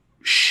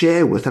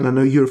share with, and I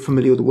know you're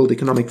familiar with the World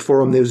Economic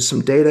Forum, there's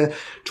some data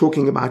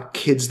talking about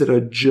kids that are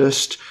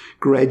just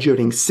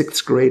graduating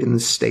 6th grade in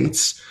the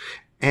States,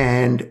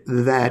 and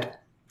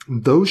that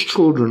those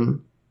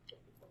children,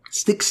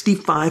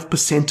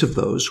 65% of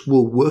those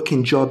will work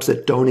in jobs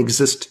that don't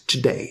exist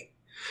today.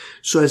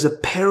 So as a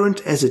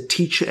parent, as a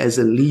teacher, as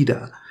a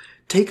leader,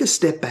 take a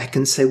step back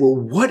and say, well,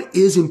 what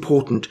is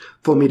important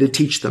for me to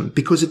teach them?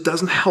 Because it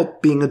doesn't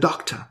help being a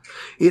doctor.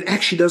 It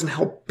actually doesn't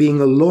help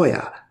being a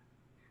lawyer.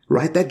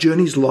 Right? That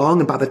journey's long,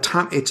 and by the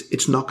time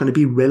it's not going to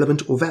be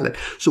relevant or valid.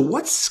 So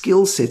what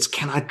skill sets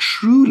can I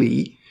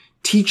truly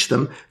teach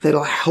them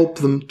that'll help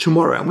them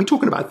tomorrow? And we're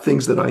talking about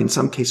things that are in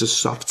some cases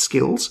soft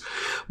skills.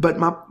 But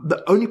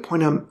the only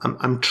point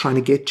I'm trying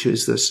to get to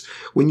is this: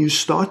 when you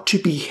start to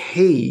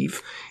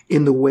behave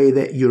in the way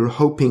that you're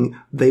hoping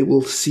they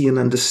will see and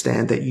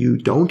understand that you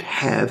don't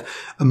have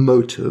a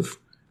motive,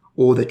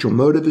 or that your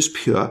motive is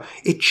pure,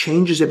 it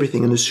changes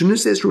everything. And as soon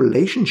as there's a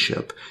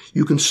relationship,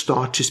 you can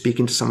start to speak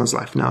into someone's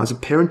life. Now, as a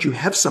parent, you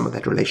have some of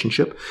that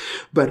relationship,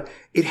 but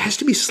it has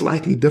to be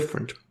slightly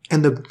different.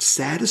 And the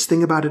saddest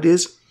thing about it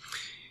is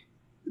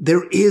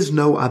there is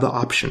no other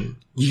option.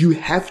 You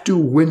have to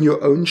win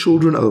your own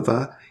children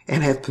over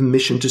and have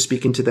permission to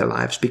speak into their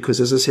lives. Because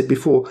as I said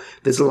before,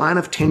 there's a line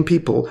of 10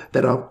 people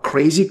that are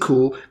crazy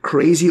cool,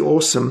 crazy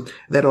awesome,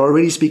 that are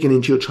already speaking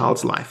into your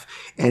child's life.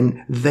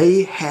 And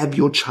they have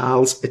your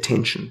child's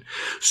attention.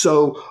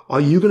 So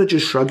are you going to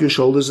just shrug your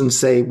shoulders and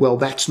say, well,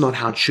 that's not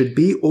how it should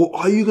be? Or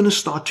are you going to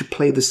start to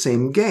play the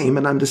same game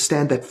and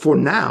understand that for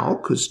now,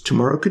 because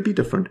tomorrow could be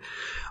different,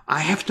 I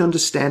have to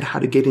understand how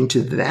to get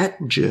into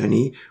that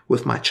journey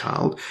with my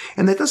child.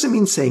 And that doesn't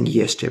mean saying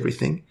yes to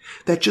everything.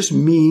 That just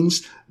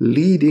means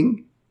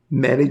leading,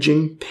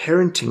 managing,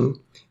 parenting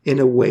in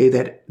a way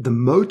that the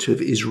motive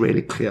is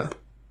really clear.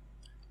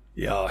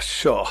 Yeah,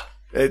 sure.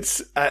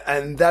 It's,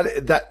 and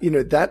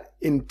that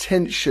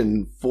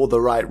intention for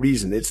the right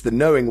reason. It's the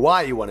knowing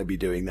why you want to be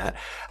doing that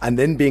and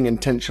then being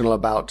intentional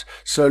about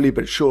slowly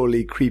but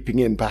surely creeping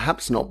in,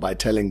 perhaps not by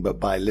telling, but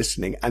by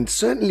listening and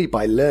certainly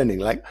by learning.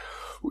 Like,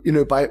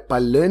 by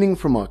learning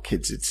from our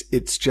kids,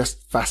 it's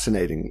just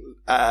fascinating.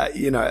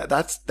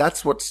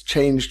 That's what's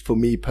changed for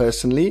me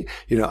personally.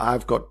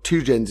 I've got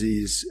two Gen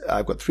Zs.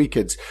 I've got three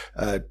kids,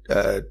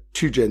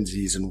 two Gen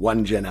Zs and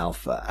one Gen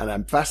Alpha, and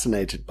I'm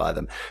fascinated by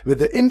them. But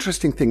the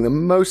interesting thing, the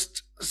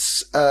most,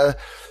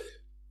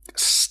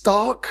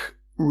 stark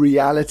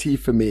reality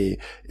for me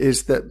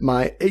is that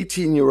my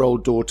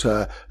 18-year-old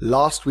daughter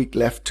last week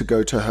left to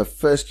go to her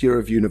first year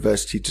of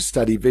university to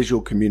study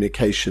visual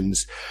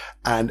communications.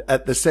 And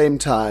at the same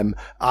time,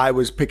 I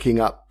was picking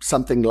up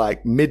something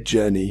like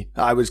Midjourney.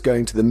 I was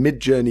going to the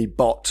Midjourney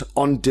bot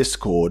on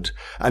Discord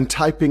and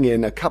typing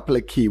in a couple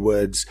of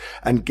keywords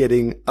and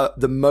getting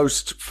the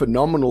most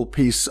phenomenal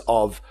piece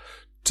of,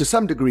 to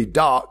some degree,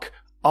 dark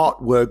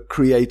artwork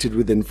created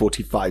within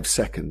 45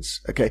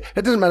 seconds. Okay.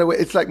 It doesn't matter.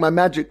 It's like my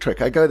magic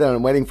trick. I go there and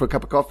I'm waiting for a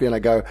cup of coffee and I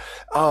go,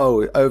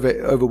 oh,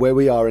 over where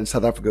we are in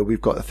South Africa, we've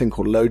got a thing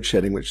called load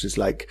shedding, which is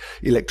like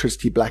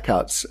electricity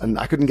blackouts. And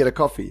I couldn't get a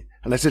coffee.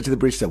 And I said to the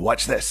barista,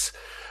 watch this.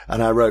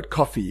 And I wrote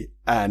coffee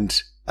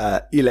and,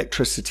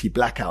 electricity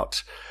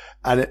blackout.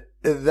 And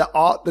the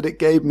art that it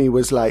gave me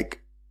was like,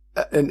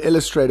 an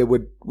illustrator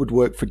would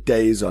work for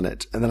days on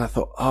it. And then I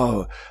thought,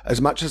 oh, as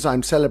much as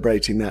I'm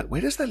celebrating that,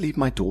 where does that leave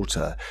my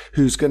daughter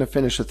who's going to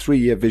finish a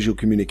 3-year visual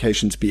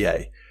communications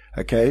BA?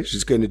 Okay.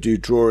 She's going to do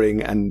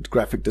drawing and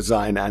graphic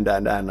design and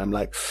I'm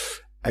like,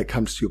 it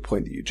comes to your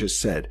point that you just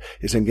said,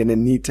 is I'm going to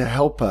need to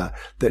help her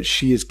that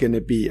she is going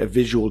to be a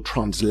visual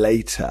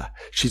translator.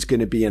 She's going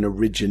to be an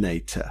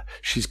originator.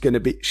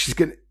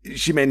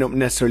 She may not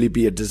necessarily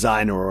be a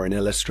designer or an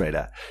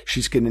illustrator.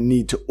 She's going to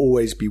need to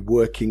always be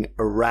working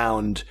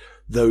around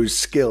those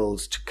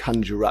skills to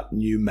conjure up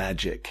new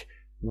magic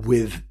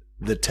with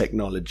the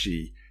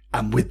technology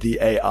and with the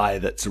AI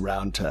that's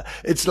around her.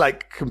 It's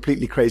like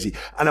completely crazy.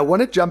 And I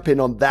want to jump in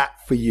on that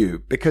for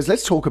you because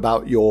let's talk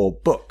about your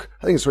book.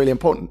 I think it's really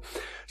important.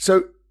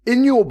 So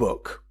in your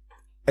book,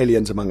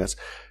 Aliens Among Us,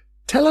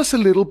 tell us a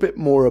little bit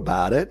more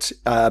about it.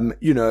 And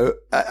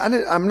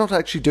I'm not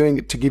actually doing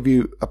it to give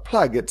you a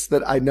plug. It's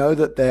that I know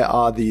that there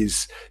are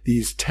these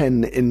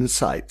 10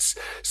 insights.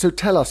 So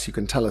tell us, you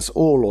can tell us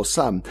all or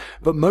some,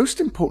 but most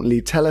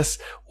importantly, tell us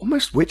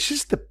almost which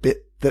is the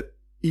bit that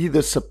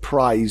either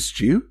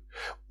surprised you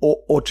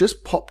or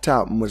just popped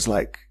out and was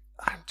like,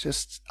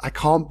 I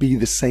can't be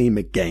the same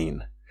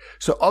again.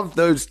 So of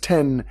those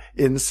 10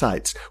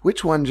 insights,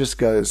 which one just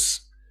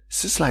goes,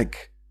 this is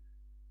like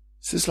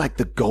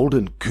the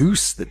golden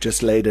goose that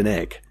just laid an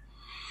egg?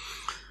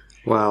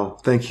 Wow.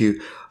 Thank you.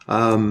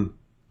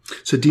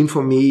 So Dean,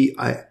 for me,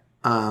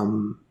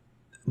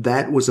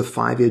 that was a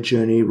 5-year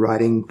journey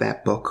writing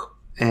that book.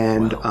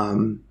 And,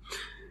 wow.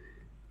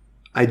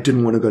 I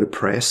didn't want to go to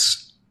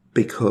press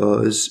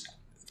because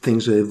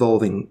things are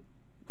evolving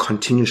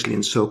continuously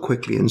and so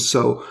quickly. And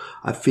so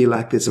I feel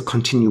like there's a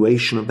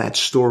continuation of that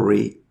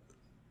story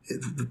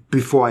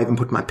before I even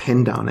put my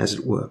pen down, as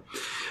it were.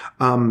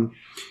 At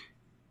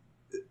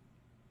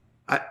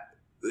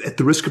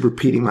the risk of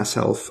repeating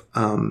myself,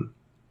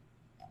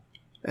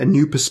 a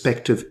new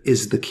perspective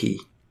is the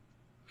key.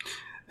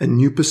 A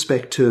new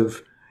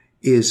perspective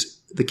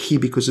is the key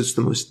because it's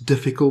the most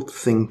difficult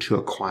thing to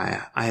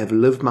acquire. I have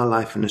lived my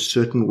life in a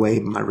certain way.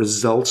 My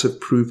results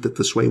have proved that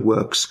this way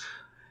works.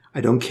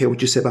 I don't care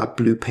what you say about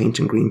blue paint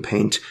and green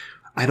paint.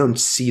 I don't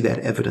see that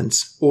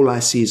evidence. All I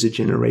see is a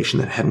generation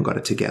that haven't got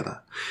it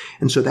together.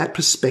 And so that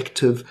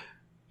perspective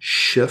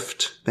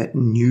shift, that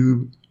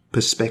new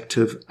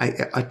perspective,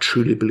 I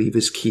truly believe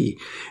is key.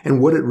 And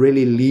what it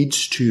really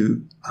leads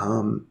to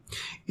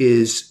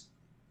is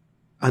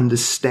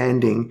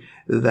understanding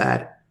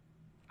that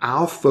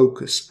our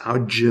focus, our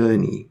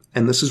journey,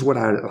 and this is what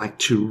I like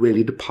to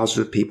really deposit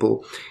with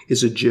people,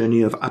 is a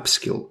journey of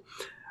upskill.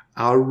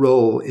 Our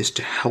role is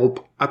to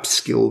help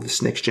upskill this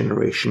next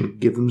generation,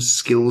 give them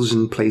skills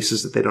in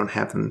places that they don't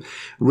have them.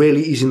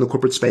 Really easy in the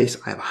corporate space.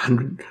 I have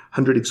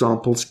 100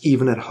 examples.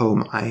 Even at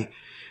home,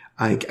 can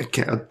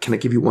I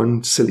give you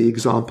one silly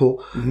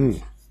example? Mm-hmm.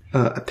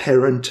 A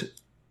parent,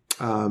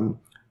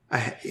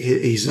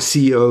 he's a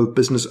CEO,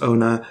 business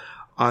owner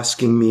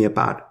asking me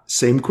about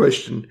same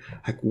question,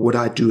 like what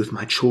I do with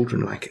my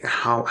children, like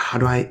how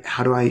do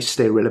I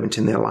stay relevant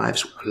in their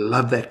lives? I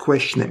love that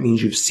question. That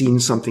means you've seen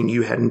something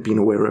you hadn't been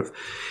aware of.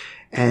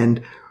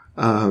 And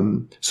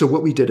so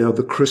what we did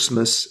over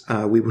Christmas,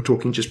 we were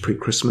talking just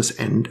pre-Christmas,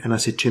 and I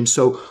said to him,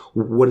 so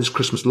what does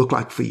Christmas look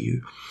like for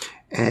you?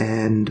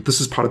 And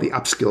this is part of the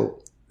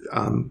upskill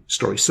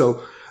story.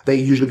 So they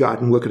usually go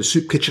out and work at a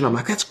soup kitchen. I'm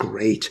like, that's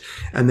great.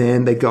 And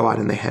then they go out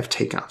and they have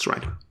takeouts,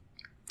 right?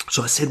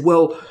 So I said,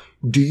 well,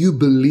 do you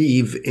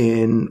believe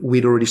in,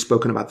 we'd already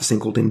spoken about this thing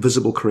called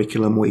invisible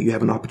curriculum, where you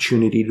have an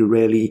opportunity to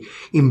really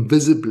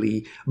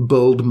invisibly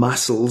build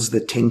muscles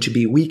that tend to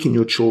be weak in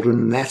your children,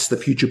 and that's the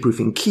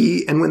future-proofing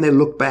key. And when they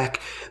look back,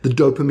 the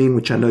dopamine,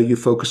 which I know you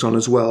focus on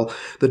as well,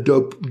 the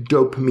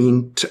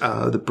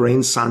dopamine, the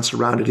brain science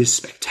around it is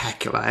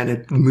spectacular, and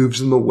it moves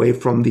them away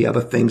from the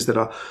other things that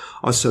are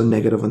so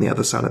negative on the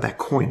other side of that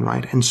coin,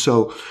 right? And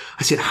so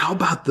I said, how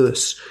about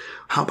this?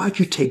 How about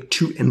you take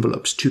 2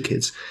 envelopes, 2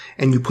 kids,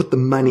 and you put the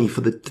money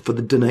for the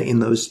dinner in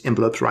those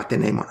envelopes, write their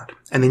name on it.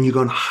 And then you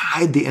go and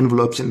hide the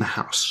envelopes in the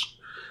house.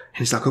 And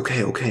he's like,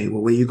 okay,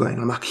 well, where are you going?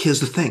 And I'm like, here's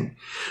the thing.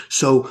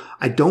 So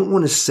I don't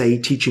want to say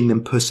teaching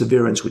them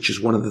perseverance, which is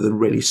one of the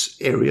really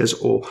areas,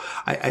 or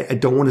I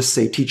don't want to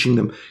say teaching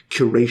them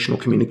curation or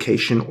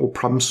communication or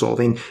problem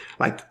solving.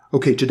 Like,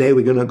 okay, today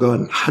we're going to go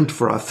and hunt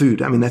for our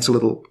food. I mean, that's a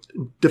little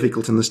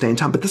difficult in this day and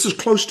time, but this is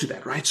close to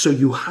that, right? So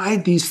you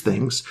hide these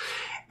things.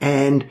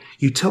 And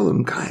you tell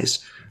them,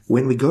 guys,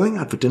 when we're going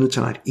out for dinner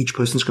tonight, each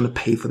person's going to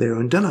pay for their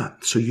own dinner.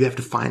 So you have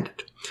to find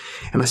it.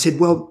 And I said,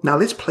 well, now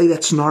let's play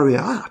that scenario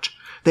out.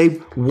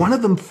 One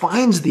of them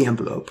finds the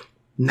envelope.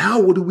 Now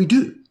what do we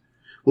do?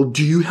 Well,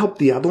 do you help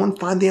the other one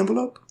find the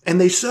envelope? And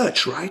they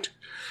search, right?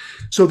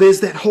 So there's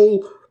that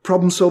whole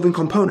problem-solving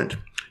component.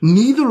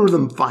 Neither of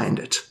them find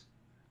it.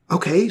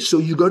 Okay, so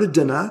you go to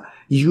dinner,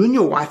 you and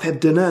your wife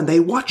have dinner, and they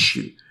watch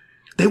you.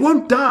 They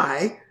won't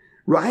die,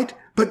 right?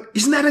 But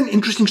isn't that an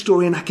interesting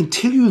story? And I can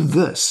tell you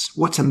this,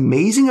 what's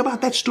amazing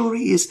about that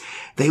story is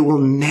they will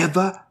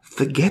never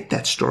forget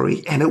that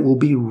story, and it will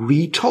be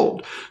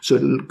retold. So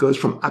it goes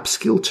from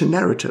upskill to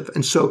narrative.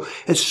 And so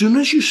as soon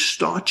as you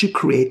start to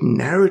create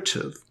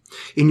narrative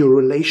in your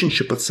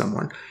relationship with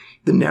someone,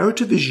 the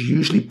narrative is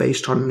usually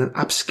based on an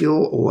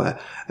upskill or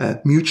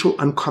a mutual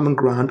uncommon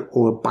ground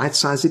or a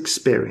bite-sized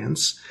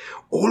experience.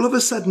 All of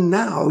a sudden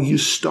now you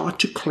start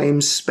to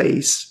claim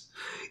space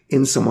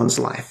in someone's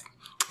life.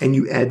 And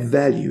you add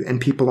value,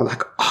 and people are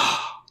like,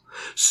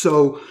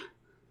 So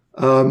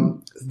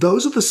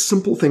those are the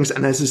simple things.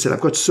 And as I said,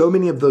 I've got so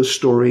many of those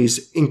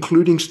stories,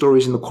 including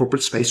stories in the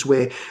corporate space,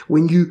 where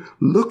when you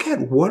look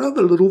at what are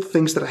the little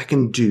things that I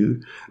can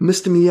do,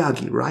 Mr.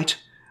 Miyagi, right?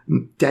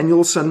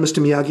 Daniel's son,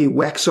 Mr. Miyagi,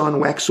 wax on,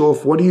 wax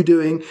off. What are you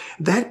doing?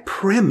 That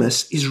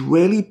premise is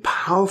really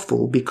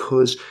powerful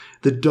because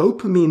the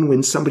dopamine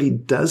when somebody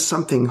does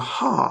something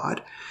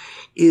hard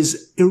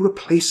is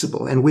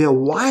irreplaceable, and we are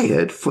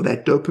wired for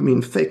that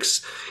dopamine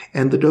fix,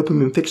 and the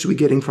dopamine fix we're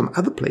getting from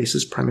other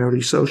places, primarily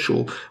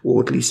social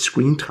or at least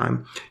screen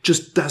time,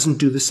 just doesn't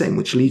do the same,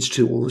 which leads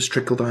to all this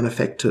trickle-down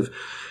effect of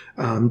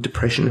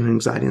depression and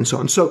anxiety and so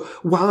on. So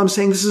while I'm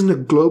saying this isn't a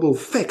global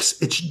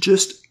fix, it's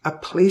just a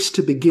place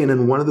to begin,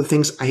 and one of the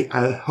things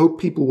I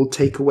hope people will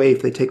take away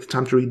if they take the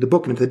time to read the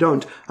book, and if they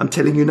don't, I'm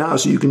telling you now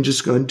so you can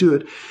just go and do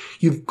it.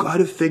 You've got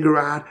to figure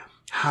out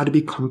how to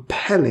be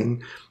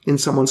compelling in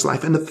someone's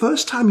life. And the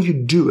first time you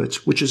do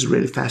it, which is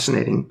really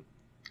fascinating,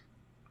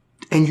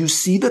 and you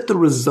see that the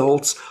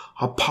results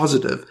are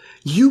positive,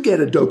 you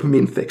get a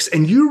dopamine fix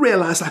and you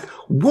realize like,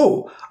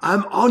 whoa,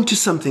 I'm onto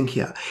something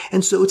here.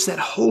 And so it's that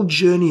whole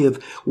journey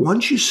of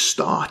once you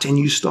start and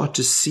you start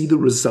to see the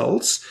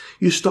results,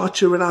 you start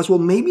to realize, well,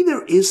 maybe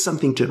there is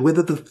something to it,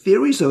 whether the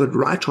theories are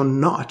right or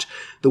not.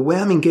 The way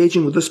I'm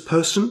engaging with this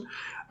person,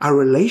 our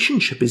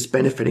relationship is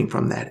benefiting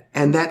from that.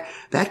 And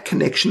that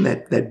connection,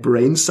 that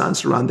brain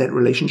science around that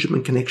relationship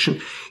and connection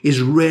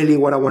is really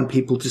what I want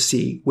people to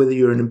see. Whether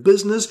you're in a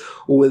business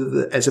or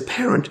whether as a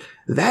parent,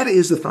 that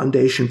is the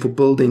foundation for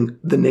building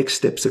the next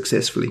step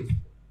successfully.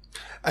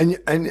 And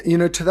you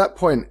know, to that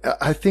point,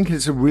 I think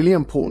it's a really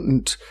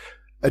important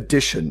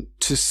addition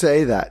to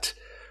say that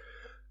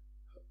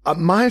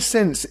my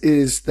sense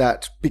is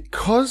that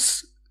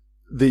because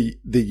the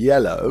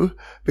yellow,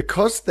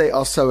 because they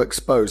are so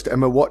exposed and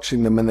we're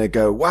watching them and they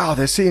go, wow,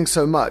 they're seeing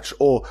so much,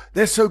 or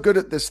they're so good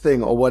at this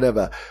thing or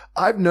whatever.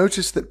 I've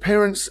noticed that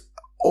parents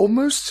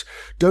almost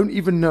don't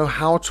even know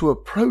how to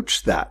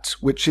approach that,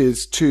 which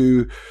is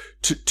to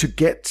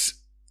get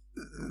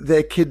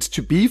their kids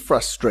to be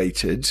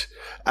frustrated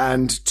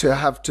and to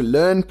have to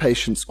learn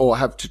patience or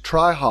have to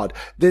try hard.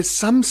 There's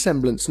some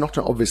semblance, not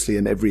obviously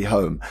in every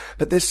home,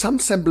 but there's some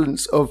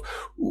semblance of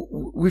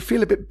we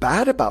feel a bit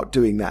bad about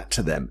doing that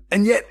to them.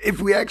 And yet, if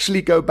we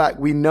actually go back,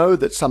 we know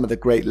that some of the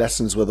great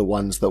lessons were the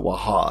ones that were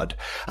hard.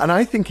 And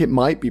I think it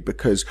might be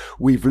because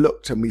we've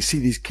looked and we see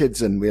these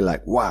kids and we're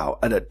like, wow,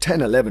 at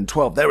 10, 11,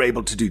 12, they're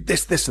able to do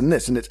this, this, and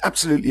this. And it's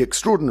absolutely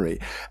extraordinary.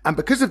 And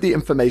because of the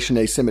information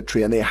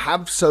asymmetry, and they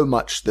have so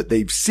much that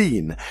they've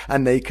seen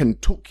and they can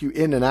talk you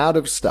in and out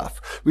of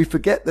stuff, we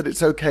forget that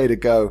it's okay to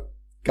go,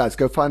 guys,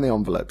 go find the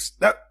envelopes.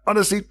 No,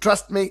 honestly,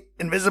 trust me,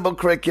 invisible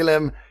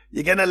curriculum.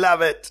 You're going to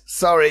love it.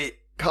 Sorry,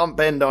 can't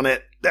bend on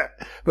it.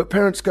 But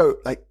parents go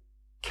like,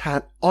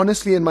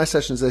 honestly, in my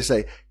sessions, they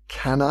say,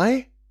 can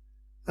I?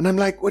 And I'm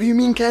like, what do you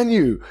mean, can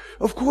you?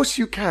 Of course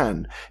you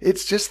can.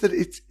 It's just that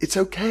it's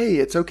okay.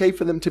 It's okay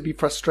for them to be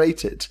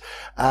frustrated.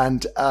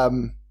 And,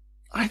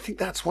 I think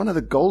that's one of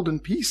the golden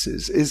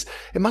pieces is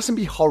it mustn't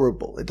be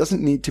horrible. It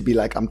doesn't need to be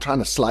like, I'm trying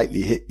to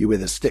slightly hit you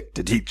with a stick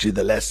to teach you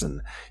the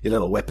lesson, you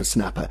little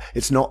whippersnapper.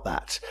 It's not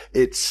that.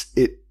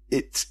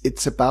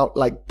 It's about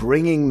like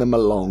bringing them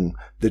along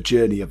the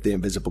journey of the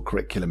invisible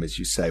curriculum, as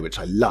you say, which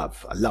I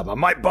love. I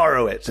might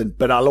borrow it,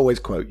 but I'll always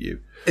quote you.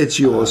 It's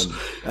yours.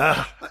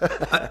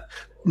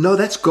 No,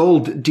 that's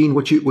gold, Dean.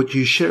 What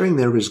you're sharing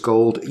there is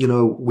gold. You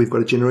know, we've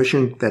got a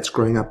generation that's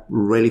growing up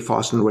really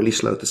fast and really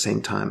slow at the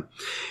same time.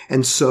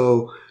 And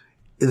so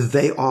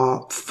they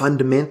are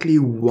fundamentally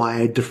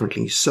wired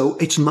differently. So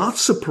it's not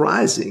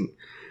surprising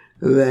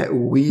that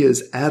we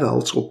as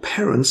adults or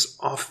parents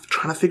are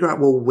trying to figure out,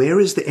 well, where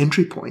is the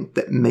entry point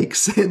that makes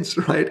sense,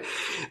 right?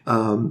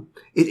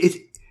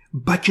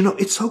 But you know,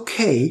 it's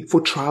okay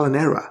for trial and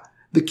error.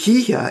 The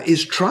key here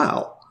is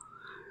trial.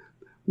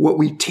 What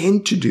we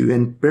tend to do,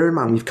 and bear in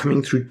mind, we've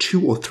coming through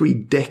 2 or 3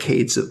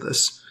 decades of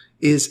this,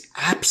 is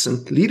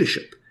absent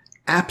leadership,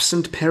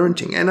 absent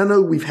parenting. And I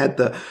know we've had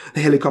the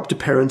helicopter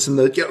parents and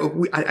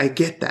I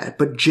get that,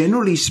 but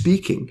generally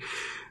speaking,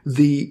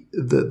 the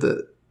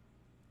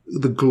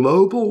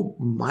global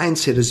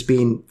mindset has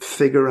been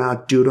figure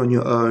out, do it on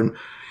your own,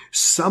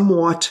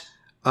 somewhat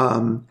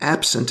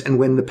absent. And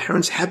when the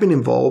parents have been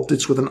involved,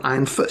 it's with an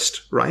iron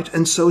fist, right?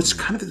 And so it's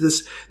kind of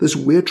this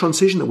weird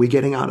transition that we're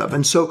getting out of.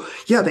 And so,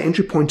 yeah, the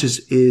entry point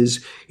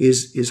is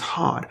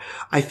hard.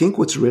 I think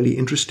what's really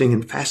interesting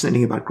and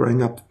fascinating about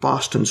growing up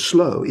fast and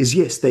slow is,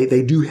 yes,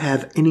 they do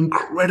have an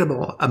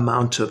incredible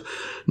amount of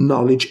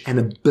knowledge and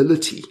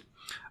ability.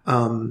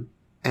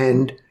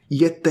 And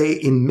yet they,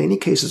 in many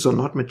cases, are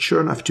not mature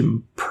enough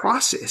to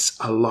process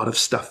a lot of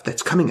stuff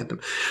that's coming at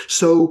them.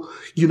 So,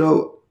 you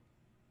know,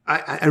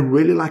 I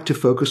really like to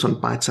focus on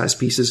bite-sized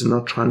pieces and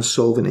not try and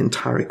solve an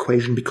entire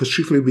equation because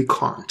truthfully we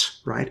can't,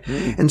 right?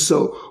 Mm. And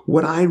so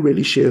what I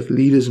really share with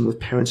leaders and with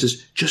parents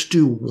is just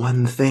do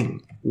one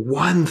thing,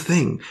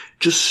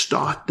 just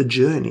start the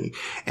journey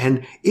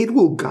and it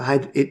will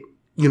guide it.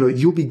 You know,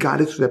 you'll be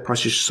guided through that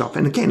process yourself.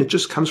 And again, it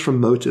just comes from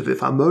motive.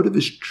 If our motive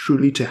is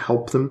truly to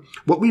help them,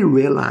 what we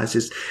realize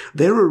is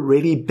they're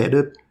already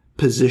better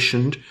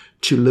positioned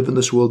to live in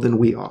this world than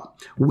we are.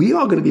 We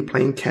are going to be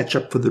playing catch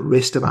up for the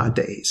rest of our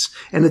days,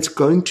 and it's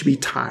going to be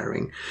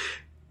tiring.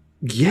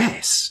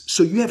 Yes.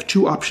 So you have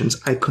 2 options.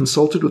 I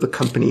consulted with a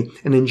company,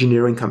 an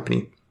engineering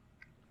company.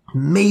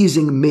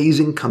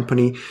 Amazing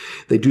company.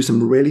 They do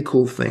some really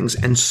cool things.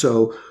 And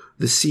so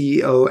the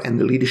CEO and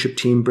the leadership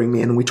team bring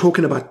me in, and we're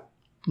talking about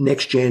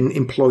next gen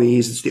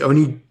employees. It's the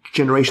only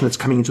generation that's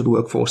coming into the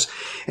workforce.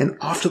 And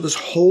after this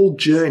whole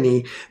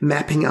journey,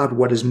 mapping out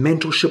what does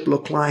mentorship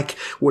look like?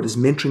 What does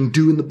mentoring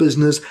do in the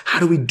business? How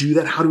do we do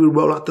that? How do we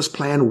roll out this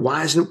plan?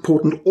 Why is it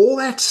important? All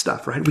that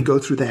stuff, right? We go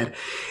through that.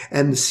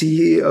 And the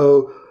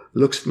CEO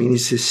looks at me and he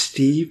says,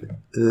 Steve,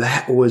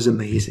 that was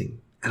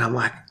amazing. And I'm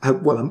like,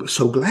 well, I'm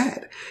so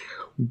glad.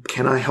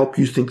 Can I help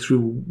you think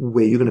through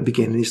where you're going to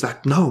begin? And he's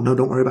like, no,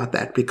 don't worry about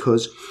that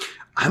because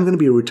I'm going to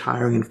be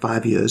retiring in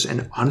 5 years.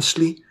 And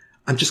honestly,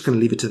 I'm just going to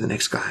leave it to the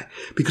next guy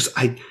because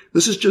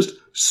this is just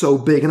so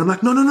big. And I'm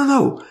like,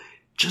 no.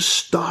 Just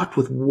start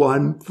with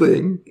one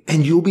thing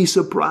and you'll be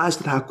surprised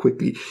at how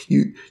quickly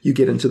you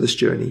get into this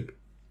journey.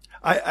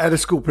 I had a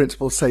school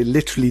principal say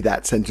literally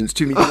that sentence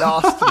to me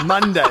last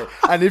Monday.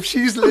 And if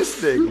she's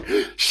listening,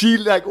 she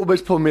like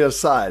almost pulled me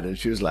aside and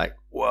she was like,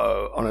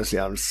 whoa, honestly,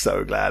 I'm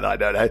so glad I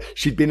don't know.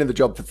 She'd been in the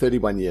job for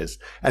 31 years.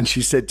 And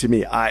she said to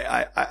me,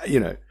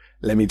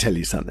 let me tell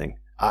you something.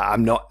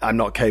 I'm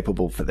not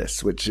capable for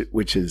this, which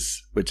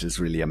is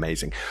really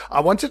amazing.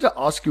 I wanted to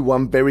ask you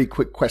one very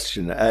quick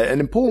question, an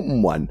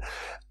important one.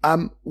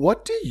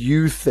 What do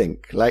you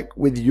think, like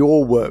with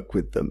your work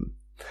with them,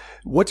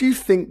 what do you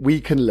think we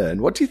can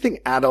learn? What do you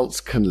think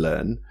adults can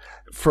learn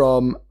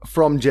from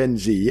Gen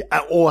Z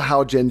or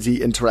how Gen Z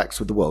interacts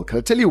with the world? Can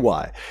I tell you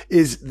why?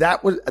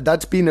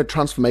 That's been a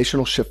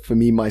transformational shift for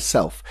me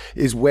myself,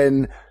 is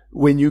when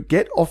you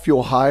get off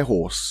your high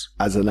horse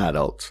as an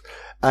adult,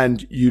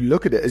 and you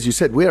look at it, as you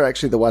said, we're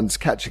actually the ones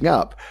catching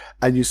up,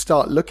 and you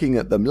start looking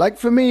at them. Like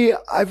for me,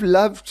 I've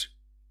loved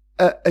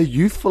a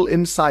youthful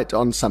insight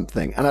on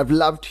something, and I've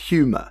loved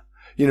humor,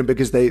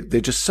 because they're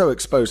just so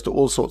exposed to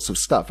all sorts of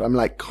stuff. I'm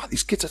like, God,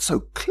 these kids are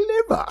so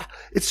clever.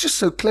 It's just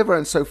so clever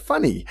and so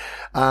funny.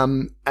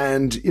 And,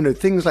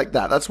 things like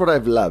that. That's what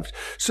I've loved.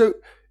 So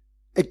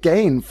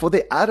again, for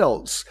the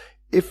adults,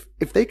 if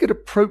they could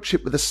approach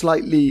it with a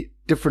slightly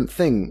different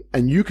thing,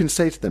 and you can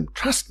say to them,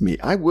 trust me,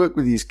 I work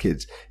with these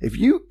kids. If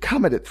you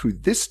come at it through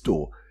this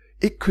door,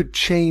 it could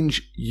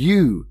change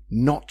you,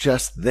 not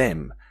just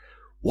them.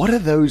 What are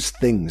those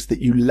things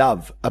that you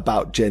love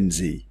about Gen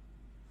Z?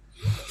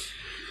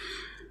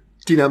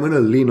 Dina, I'm going to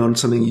lean on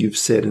something you've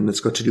said, and it's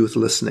got to do with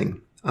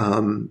listening.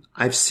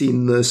 I've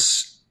seen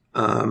this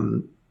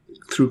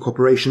through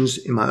corporations,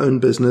 in my own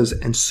business,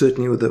 and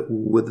certainly with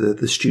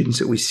the students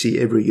that we see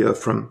every year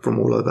from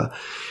all over.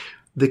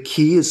 The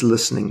key is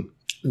listening.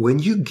 When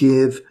you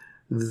give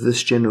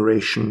this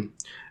generation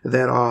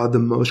that are the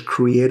most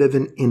creative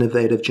and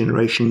innovative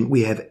generation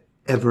we have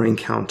ever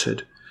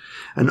encountered,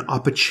 an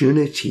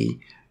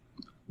opportunity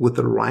with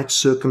the right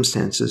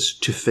circumstances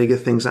to figure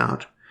things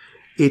out,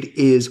 it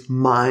is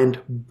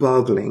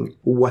mind-boggling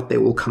what they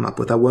will come up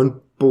with. I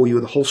won't bore you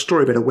with the whole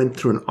story, but I went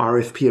through an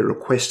RFP, a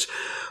request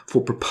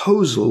for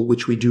proposal,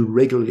 which we do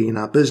regularly in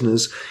our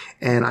business,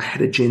 and I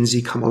had a Gen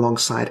Z come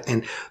alongside,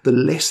 and the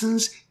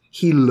lessons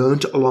he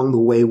learned along the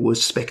way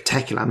was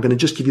spectacular. I'm going to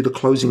just give you the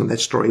closing of that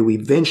story. We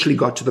eventually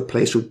got to the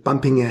place we're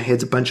bumping our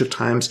heads a bunch of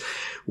times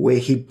where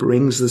he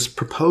brings this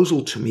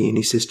proposal to me and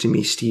he says to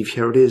me, Steve,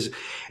 here it is.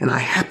 And I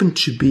happened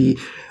to be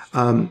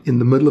in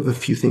the middle of a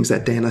few things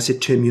that day. And I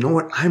said to him, you know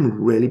what?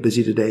 I'm really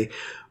busy today.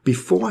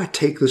 Before I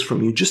take this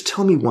from you, just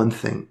tell me one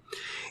thing.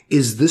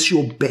 Is this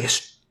your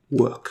best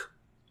work?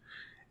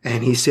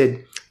 And he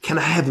said, can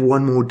I have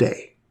one more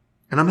day?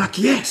 And I'm like,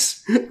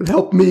 yes,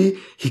 help me.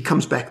 He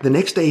comes back. The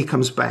next day he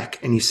comes back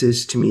and he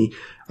says to me,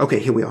 okay,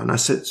 here we are. And I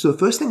said, so the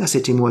first thing I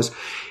said to him was,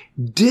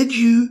 did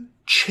you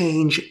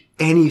change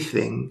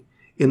anything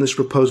in this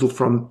proposal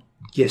from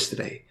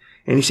yesterday?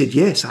 And he said,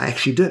 yes, I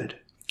actually did.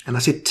 And I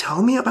said,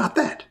 tell me about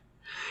that.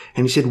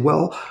 And he said,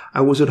 well,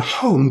 I was at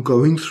home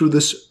going through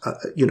this,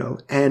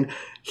 and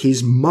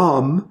his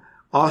mom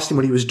asked him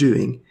what he was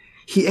doing.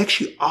 He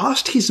actually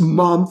asked his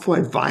mom for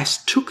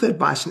advice, took the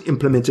advice and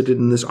implemented it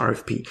in this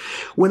RFP.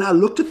 When I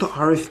looked at the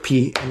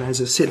RFP, and as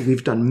I said,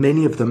 we've done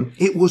many of them,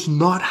 it was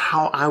not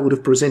how I would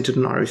have presented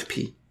an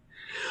RFP.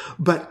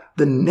 But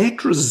the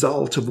net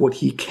result of what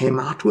he came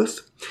out with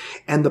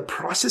and the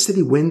process that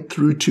he went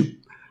through to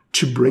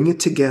bring it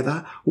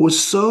together was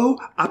so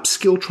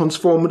upskill,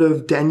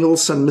 transformative,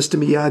 Danielson,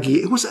 Mr.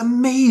 Miyagi. It was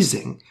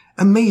amazing,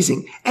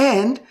 amazing.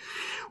 And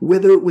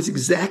whether it was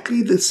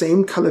exactly the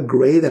same color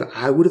gray that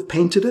I would have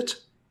painted it,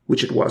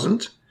 which it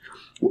wasn't,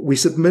 we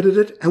submitted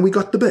it and we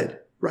got the bid,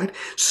 right?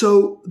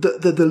 So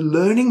the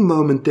learning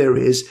moment there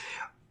is,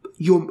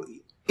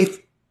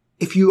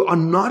 if you are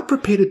not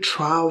prepared to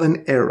trial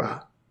and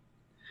error,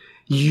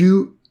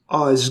 you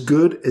are as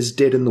good as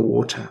dead in the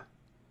water.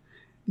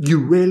 You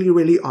really,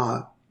 really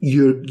are.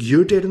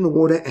 You're dead in the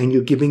water and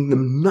you're giving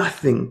them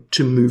nothing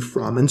to move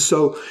from. And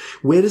so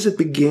where does it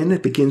begin?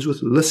 It begins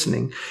with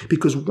listening,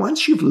 because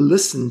once you've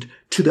listened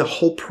to the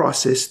whole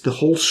process, the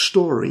whole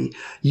story,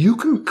 you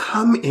can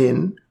come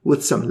in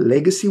with some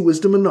legacy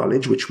wisdom and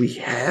knowledge, which we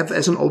have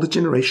as an older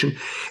generation,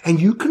 and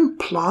you can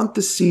plant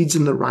the seeds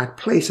in the right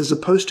place as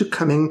opposed to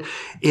coming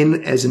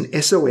in as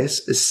an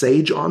SOS, a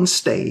sage on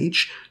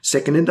stage,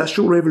 second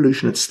industrial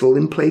revolution. It's still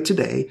in play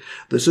today.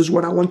 This is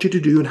what I want you to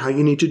do and how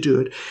you need to do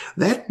it.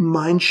 That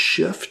mind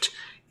shift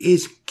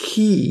is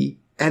key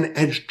and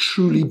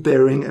truly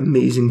bearing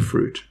amazing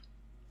fruit.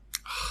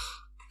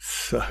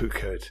 So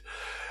good.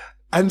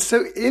 And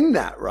so in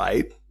that,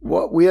 right,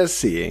 what we are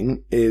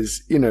seeing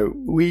is,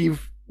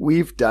 we've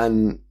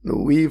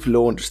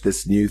launched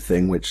this new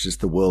thing, which is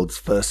the world's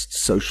first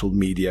social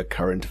media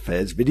current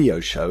affairs video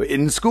show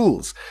in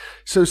schools.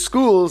 So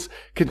schools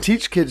can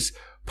teach kids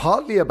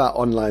partly about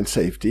online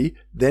safety,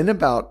 then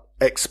about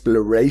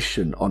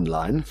exploration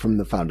online from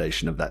the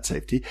foundation of that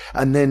safety,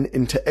 and then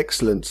into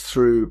excellence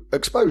through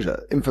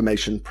exposure,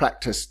 information,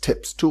 practice,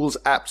 tips, tools,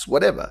 apps,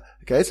 whatever.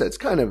 Okay. So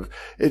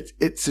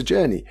it's a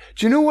journey.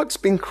 Do you know what's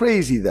been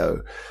crazy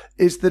though?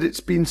 Is that it's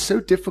been so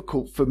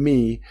difficult for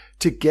me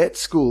to get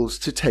schools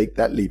to take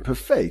that leap of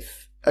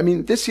faith. I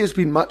mean, this year's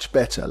been much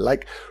better.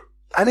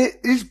 And it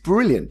is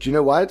brilliant. Do you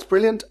know why it's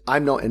brilliant?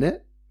 I'm not in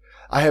it.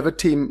 I have a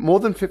team, more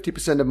than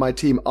 50% of my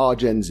team are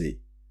Gen Z.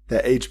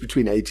 They're aged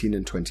between 18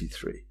 and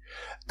 23.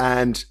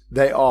 And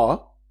they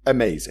are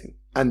amazing.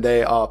 And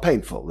they are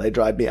painful. They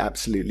drive me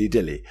absolutely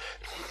dilly.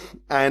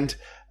 And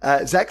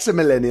Zach's a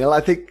millennial. I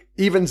think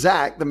even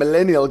Zach, the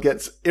millennial,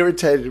 gets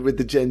irritated with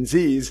the Gen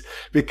Zs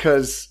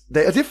because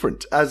they are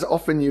different, as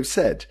often you've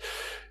said.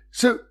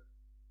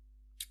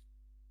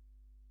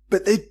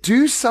 But they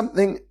do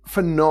something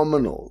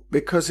phenomenal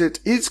because it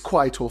is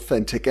quite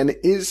authentic and it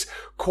is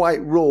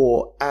quite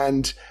raw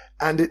and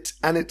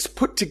it's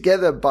put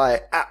together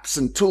by apps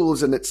and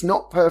tools and it's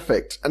not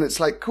perfect. And it's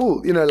like,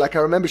 cool. I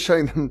remember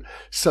showing them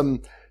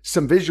some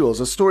visuals,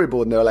 a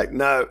storyboard, and they were like,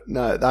 no,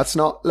 that's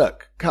not,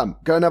 look, come,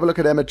 go and have a look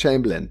at Emma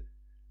Chamberlain.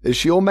 Is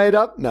she all made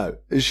up? No.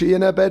 Is she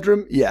in her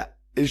bedroom? Yeah.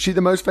 Is she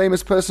the most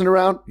famous person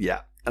around?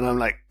 Yeah. And I'm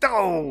like,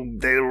 oh,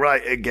 they're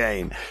right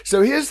again.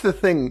 So here's the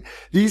thing.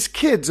 These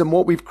kids and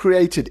what we've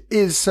created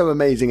is so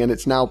amazing and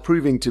it's now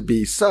proving to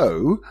be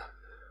so.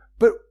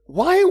 But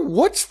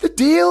what's the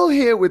deal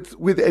here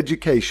with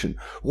education?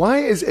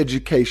 Why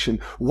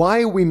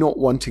are we not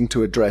wanting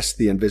to address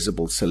the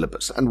invisible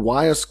syllabus? And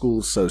why are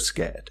schools so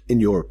scared, in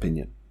your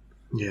opinion?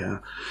 Yeah.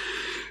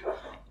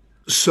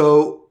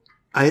 So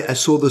I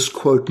saw this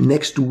quote,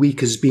 next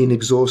week has been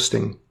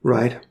exhausting,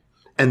 right?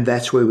 And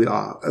that's where we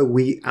are.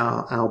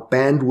 Our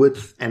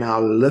bandwidth and our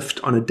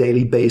lift on a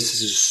daily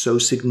basis is so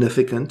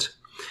significant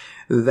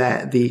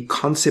that the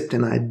concept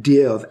and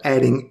idea of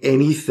adding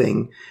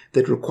anything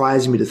that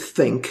requires me to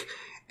think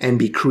and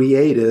be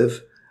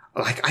creative,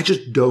 like I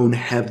just don't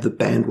have the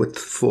bandwidth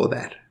for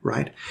that,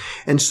 right?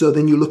 And so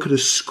then you look at a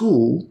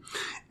school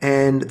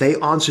and they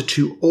answer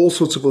to all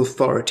sorts of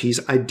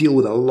authorities. I deal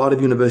with a lot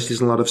of universities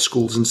and a lot of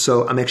schools. And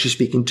so I'm actually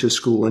speaking to a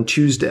school on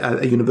Tuesday,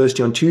 a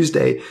university on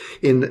Tuesday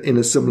in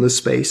a similar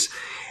space.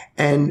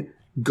 And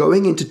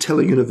going into tell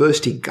a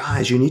university,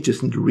 guys, you need to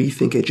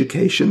rethink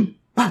education.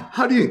 But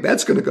how do you think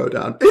that's going to go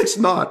down? It's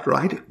not,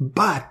 right?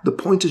 But the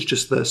point is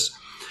just this.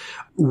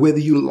 Whether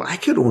you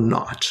like it or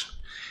not,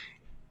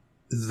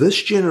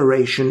 this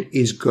generation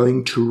is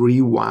going to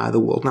rewire the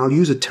world. Now, I'll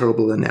use a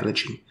terrible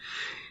analogy.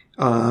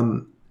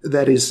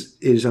 That is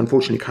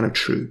unfortunately kind of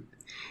true.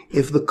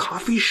 If the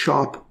coffee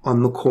shop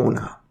on the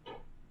corner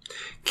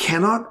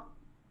cannot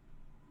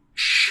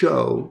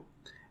show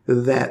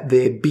that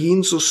their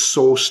beans are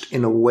sourced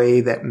in a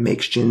way that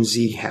makes Gen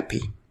Z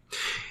happy,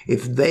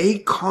 if they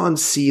can't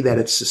see that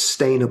it's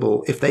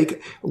sustainable,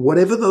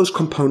 whatever those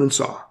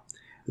components are,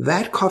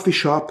 that coffee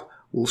shop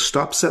will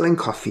stop selling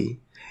coffee,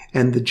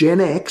 and the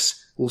Gen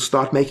X will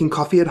start making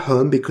coffee at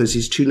home because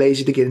he's too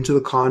lazy to get into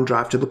the car and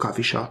drive to the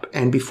coffee shop.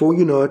 And before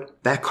you know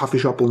it, that coffee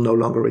shop will no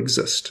longer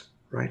exist,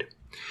 right?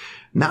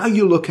 Now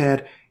you look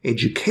at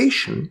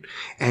education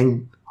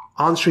and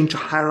answering to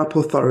higher up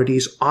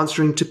authorities,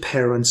 answering to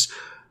parents,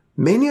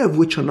 many of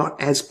which are not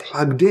as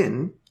plugged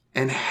in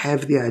and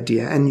have the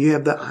idea. And you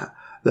have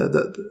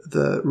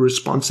the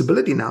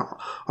responsibility now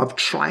of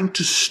trying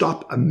to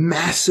stop a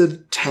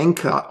massive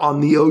tanker on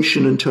the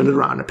ocean and turn it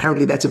around.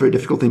 Apparently that's a very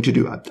difficult thing to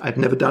do. I've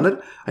never done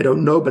it. I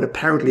don't know, but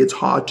apparently it's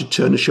hard to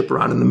turn a ship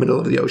around in the middle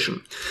of the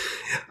ocean,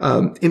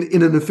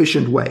 in an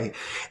efficient way.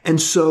 And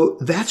so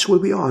that's where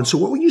we are. And so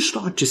what you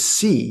start to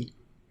see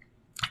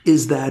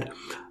is that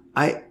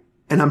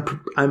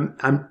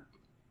I'm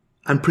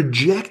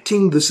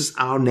projecting this is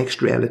our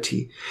next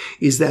reality,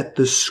 is that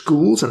the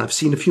schools, and I've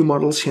seen a few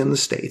models here in the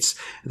States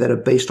that are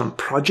based on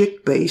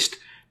project-based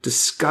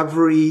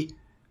discovery,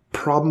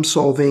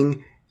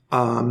 problem-solving,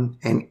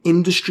 and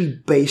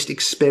industry-based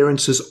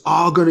experiences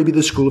are going to be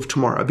the school of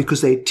tomorrow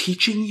because they're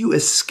teaching you a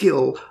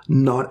skill,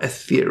 not a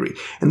theory.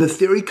 And the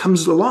theory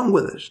comes along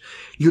with it.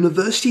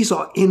 Universities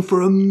are in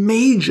for a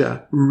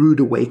major rude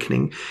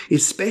awakening,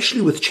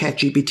 especially with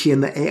ChatGPT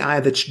and the AI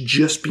that's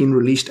just been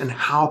released and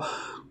how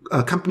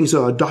companies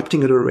are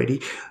adopting it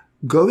already.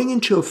 Going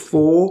into a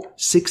 4,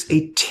 6,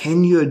 8,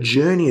 10-year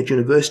journey at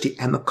university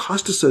and the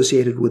cost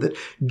associated with it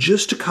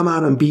just to come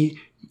out and be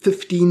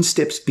 15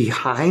 steps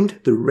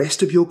behind the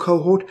rest of your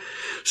cohort.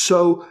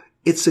 So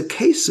it's a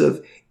case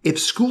of if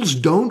schools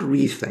don't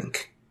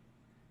rethink,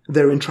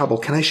 they're in trouble.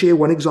 Can I share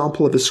one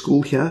example of a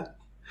school here?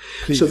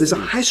 Please. So there's a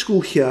high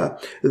school here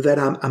that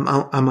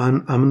I'm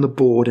on the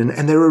board,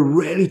 and they're a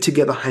rarely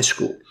together high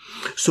school.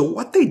 So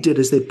what they did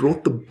is they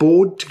brought the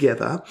board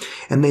together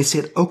and they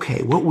said,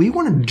 okay, what we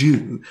want to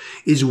do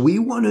is we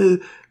want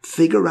to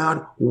figure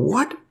out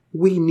what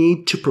we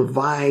need to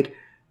provide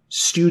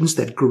students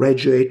that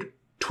graduate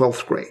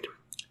 12th grade.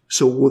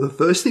 So one of the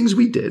first things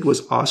we did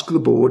was ask the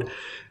board,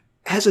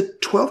 as a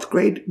 12th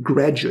grade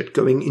graduate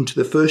going into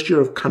the first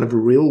year of kind of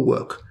real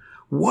work,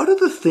 what are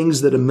the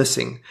things that are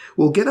missing?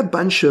 We'll get a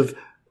bunch of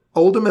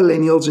older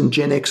millennials and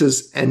Gen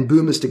Xers and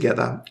boomers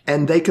together,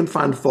 and they can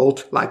find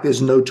fault like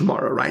there's no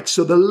tomorrow, right?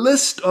 So the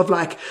list of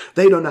like,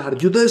 they don't know how to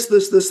do this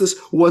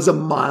was a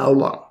mile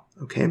long.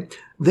 Okay.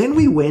 Then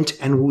we went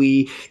and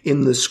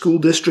in the school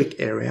district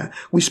area,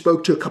 we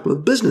spoke to a couple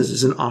of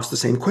businesses and asked the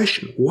same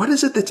question. What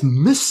is it that's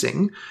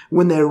missing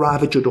when they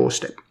arrive at your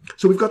doorstep?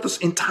 So we've got this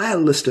entire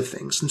list of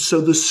things. And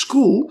so the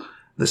school,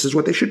 this is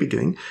what they should be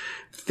doing,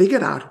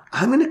 figured out,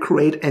 I'm going to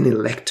create an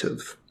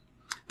elective.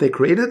 They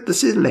created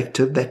this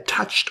elective that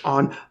touched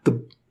on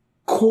the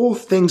core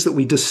things that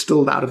we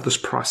distilled out of this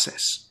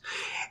process.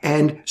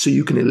 And so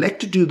you can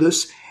elect to do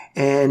this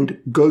and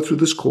go through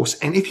this course.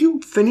 And if you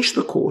finish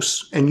the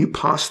course and you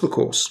pass the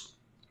course,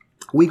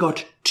 we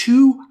got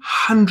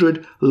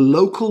 200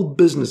 local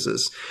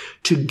businesses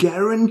to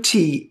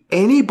guarantee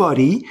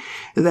anybody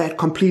that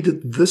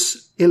completed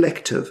this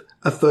elective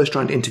a first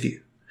round interview.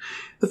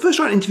 The first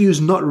round interview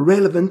is not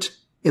relevant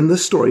in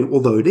this story,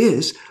 although it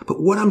is.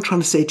 But what I'm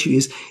trying to say to you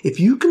is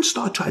if you can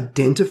start to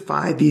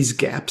identify these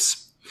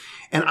gaps,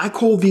 and I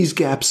call these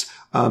gaps,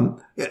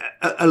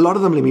 a lot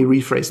of them, let me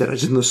rephrase that,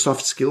 as in the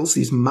soft skills,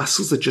 these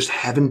muscles that just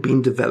haven't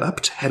been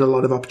developed, had a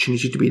lot of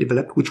opportunity to be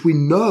developed, which we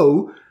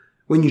know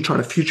when you're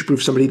trying to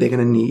future-proof somebody they're going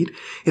to need.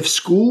 If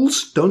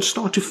schools don't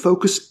start to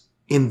focus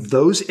in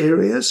those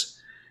areas,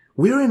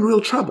 we're in real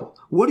trouble.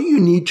 What do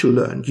you need to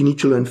learn? You need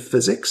to learn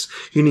physics.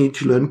 You need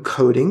to learn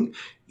coding.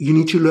 You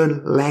need to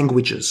learn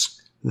languages.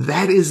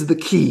 That is the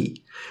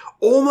key.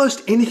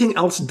 Almost anything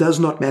else does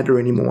not matter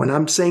anymore. And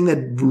I'm saying that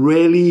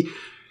really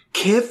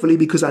carefully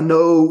because I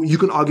know you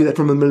can argue that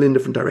from a million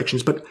different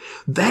directions, but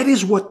that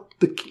is what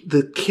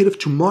the kid of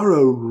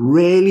tomorrow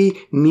really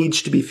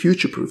needs to be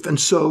future-proof. And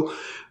so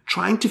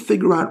trying to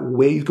figure out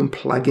where you can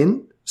plug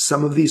in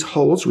some of these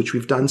holes, which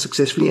we've done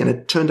successfully. And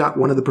it turned out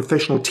one of the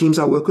professional teams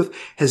I work with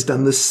has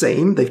done the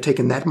same. They've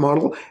taken that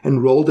model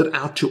and rolled it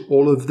out to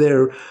all of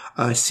their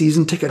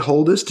season ticket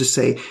holders to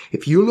say,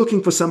 if you're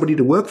looking for somebody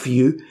to work for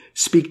you,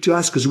 speak to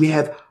us, because we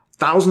have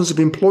thousands of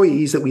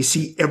employees that we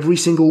see every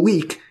single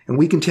week, and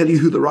we can tell you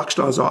who the rock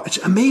stars are. It's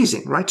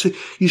amazing, right? So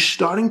you're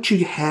starting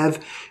to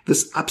have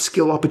this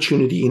upskill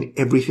opportunity in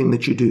everything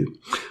that you do.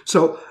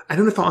 So I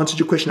don't know if I answered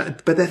your question,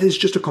 but that is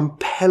just a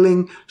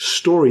compelling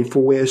story for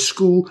where a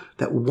school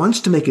that wants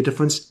to make a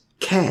difference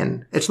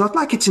can. It's not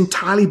like it's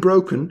entirely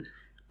broken,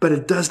 but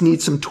it does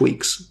need some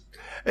tweaks.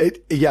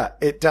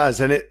 It does.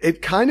 And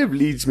it kind of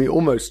leads me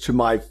almost to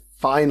my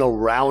final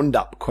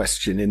roundup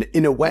question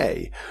in a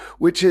way,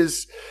 which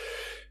is,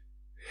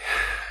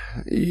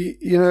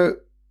 you know,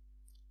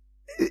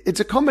 it's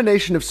a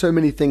combination of so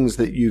many things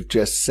that you've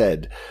just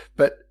said,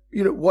 but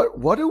you know,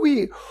 what are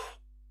we,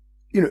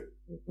 you know,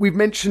 we've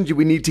mentioned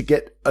we need to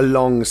get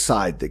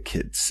alongside the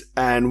kids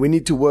and we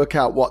need to work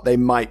out what they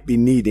might be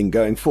needing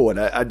going forward.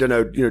 I don't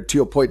know, you know, to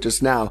your point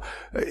just now,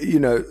 you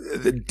know,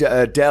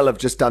 Dell have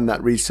just done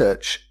that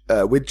research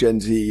with Gen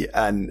Z,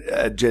 and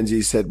Gen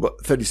Z said,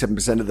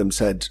 37% of them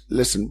said,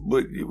 listen,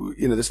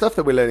 you know, the stuff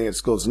that we're learning at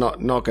school is not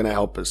going to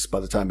help us by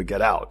the time we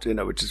get out, you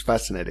know, which is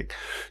fascinating.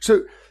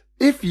 So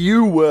if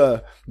you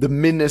were the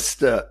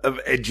Minister of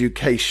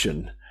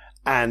Education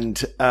and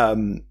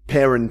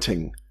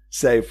parenting,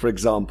 say, for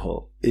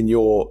example, in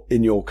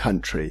your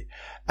country,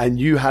 and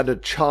you had a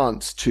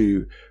chance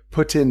to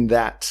put in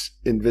that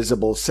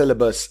invisible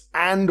syllabus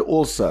and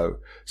also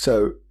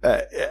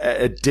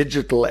a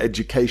digital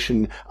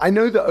education. I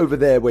know that over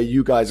there where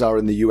you guys are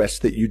in the US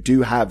that you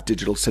do have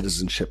digital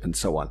citizenship and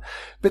so on.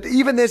 But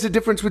even there's a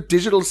difference with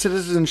digital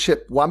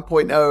citizenship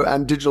 1.0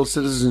 and digital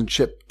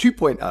citizenship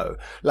 2.0.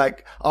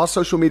 Like our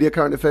social media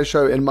current affairs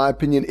show, in my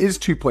opinion, is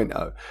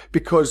 2.0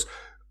 because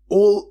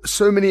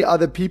so many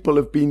other people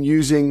have been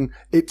using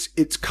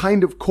it's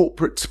kind of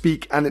corporate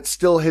speak, and it's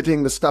still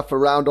hitting the stuff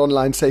around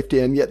online safety.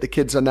 And yet the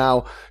kids are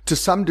now, to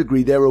some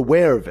degree, they're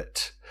aware of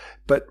it,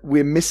 but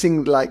we're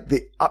missing like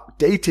the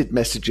updated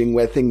messaging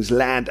where things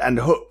land and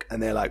hook.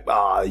 And they're like,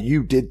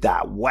 you did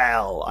that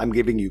well. I'm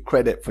giving you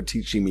credit for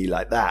teaching me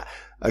like that.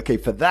 Okay.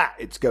 For that,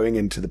 it's going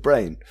into the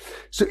brain.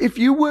 So if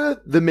you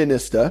were the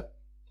minister,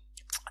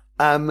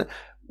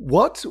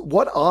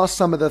 what are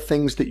some of the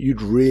things that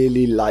you'd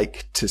really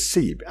like to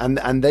see?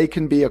 And they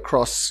can be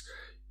across,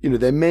 you know,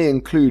 they may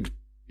include,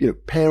 you know,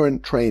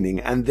 parent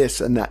training and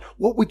this and that.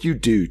 What would you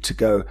do to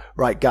go,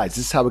 right, guys,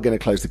 this is how we're going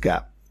to close the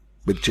gap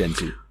with Gen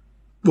Z?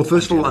 Well,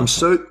 first of all, I'm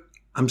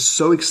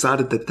so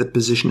excited that the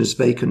position is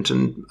vacant,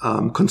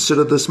 and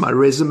consider this my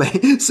resume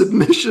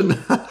submission.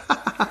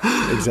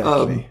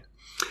 Exactly.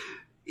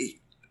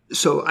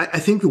 So I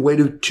think the way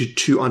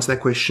to answer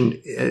that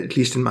question, at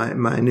least in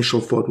my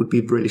initial thought, would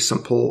be really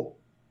simple,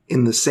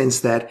 in the sense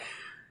that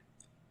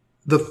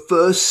the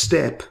first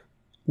step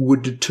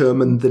would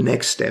determine the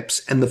next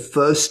steps. And the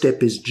first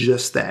step is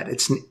just that.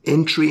 It's an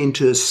entry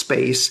into a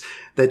space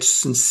that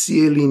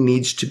sincerely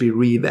needs to be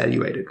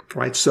reevaluated,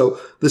 right? So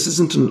this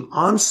isn't an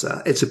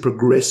answer. It's a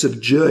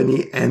progressive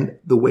journey, and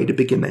the way to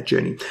begin that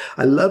journey.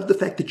 I love the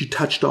fact that you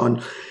touched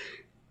on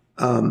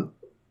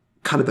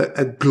kind of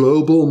a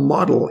global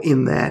model,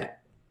 in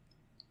that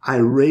I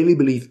really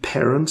believe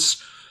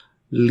parents,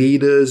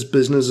 leaders,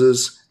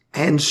 businesses,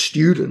 and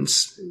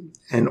students,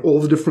 and all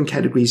the different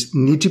categories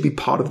need to be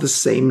part of the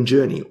same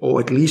journey,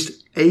 or at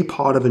least a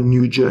part of a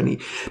new journey.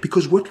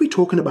 Because what we're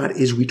talking about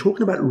is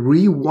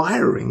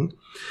rewiring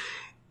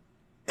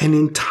an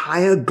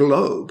entire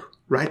globe,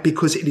 right?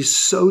 Because it is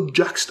so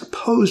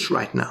juxtaposed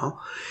right now.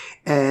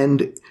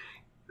 And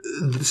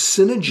the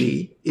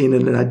synergy in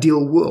an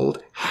ideal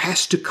world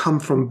has to come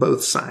from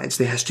both sides.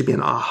 There has to be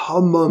an aha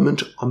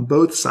moment on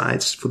both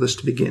sides for this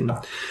to begin.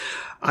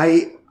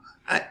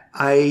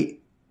 I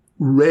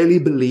really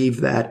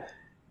believe that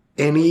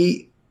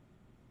any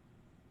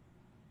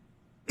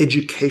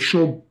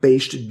educational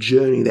based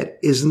journey that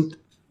isn't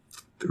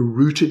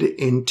rooted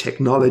in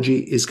technology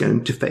is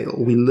going to fail.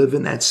 We live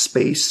in that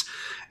space.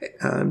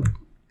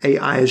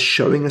 AI is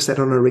showing us that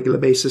on a regular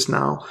basis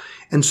now.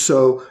 And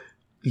so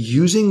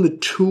using the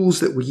tools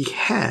that we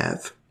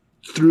have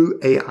through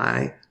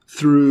AI,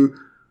 through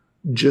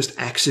just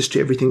access to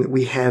everything that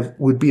we have,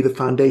 would be the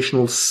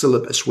foundational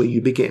syllabus where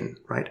you begin,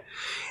 right?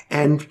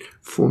 And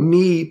for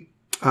me,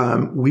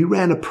 we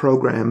ran a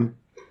program,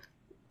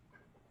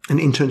 an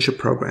internship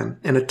program,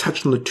 and it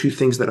touched on the two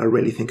things that I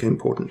really think are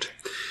important.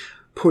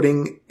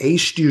 Putting a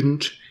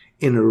student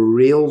in a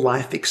real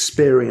life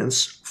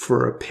experience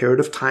for a period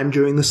of time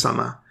during the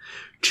summer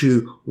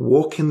to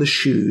walk in the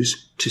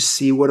shoes, to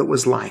see what it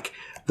was like.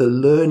 The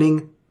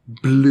learning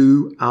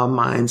blew our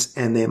minds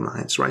and their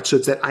minds, right? So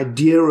it's that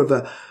idea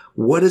of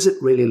what does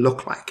it really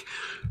look like?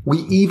 We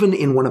even,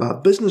 in one of our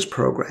business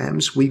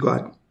programs, we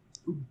got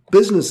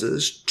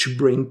businesses to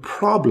bring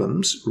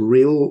problems,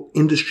 real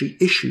industry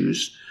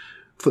issues,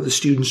 for the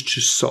students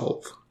to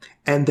solve.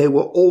 And they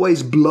were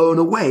always blown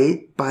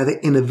away by the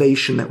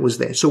innovation that was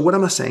there. So what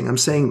am I saying? I'm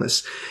saying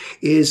this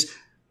is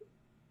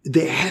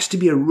there has to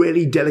be a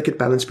really delicate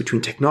balance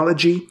between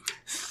technology,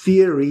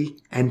 theory,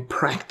 and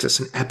practice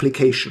and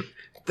application.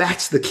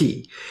 That's the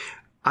key.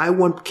 I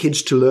want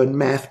kids to learn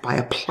math by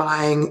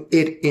applying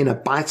it in a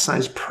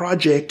bite-sized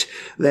project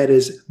that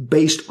is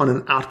based on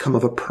an outcome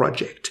of a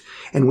project.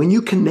 And when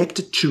you connect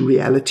it to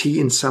reality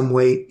in some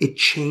way, it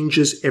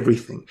changes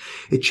everything.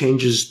 It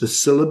changes the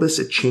syllabus.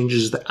 It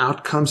changes the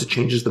outcomes. It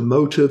changes the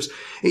motives,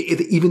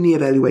 even the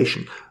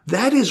evaluation.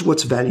 That is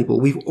what's valuable.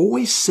 We've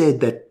always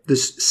said that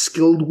this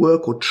skilled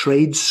work or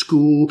trade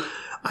school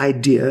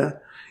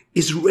idea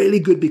is really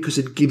good because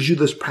it gives you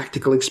this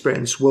practical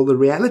experience. Well, the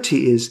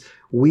reality is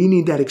we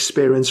need that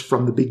experience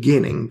from the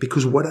beginning,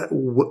 because what are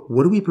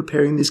we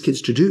preparing these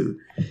kids to do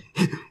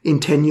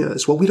in 10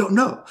 years? Well, we don't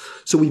know.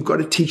 So we've got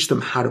to teach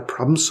them how to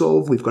problem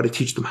solve. We've got to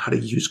teach them how to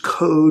use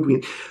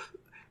code.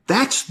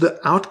 That's the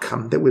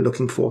outcome that we're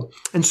looking for.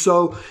 And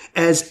so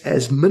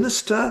as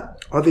minister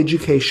of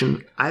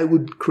education, I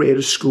would create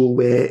a school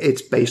where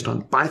it's based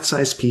on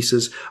bite-sized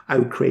pieces. I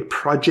would create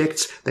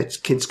projects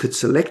that kids could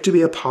select to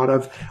be a part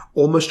of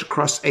almost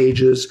across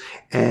ages.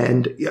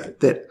 And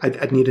that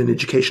I'd need an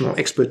educational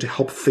expert to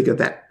help figure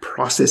that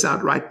process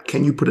out, right?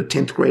 Can you put a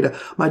 10th grader?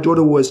 My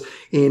daughter was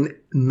in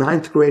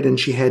 9th grade and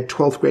she had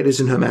 12th graders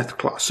in her math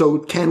class. So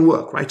it can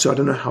work, right? So I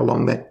don't know how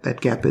long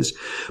that gap is.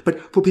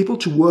 But for people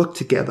to work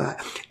together,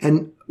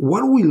 and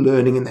what are we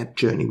learning in that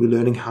journey? We're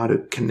learning how to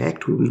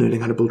connect. We're learning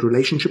how to build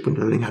relationship. We're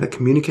learning how to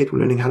communicate. We're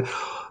learning how to,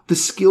 the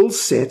skill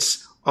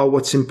sets are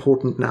what's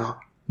important now.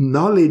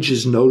 Knowledge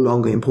is no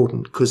longer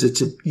important because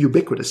it's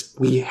ubiquitous.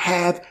 We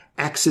have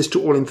access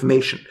to all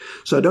information.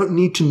 So I don't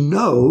need to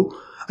know.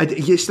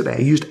 Yesterday,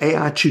 I used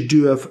AI to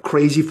do a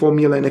crazy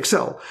formula in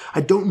Excel.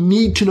 I don't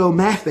need to know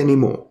math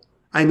anymore.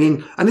 I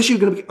mean, unless you're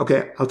going to be,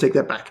 okay, I'll take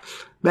that back.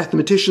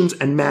 Mathematicians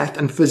and math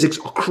and physics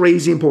are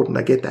crazy important.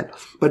 I get that.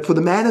 But for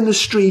the man in the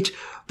street,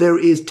 there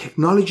is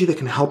technology that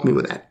can help me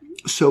with that.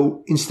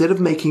 So instead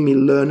of making me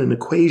learn an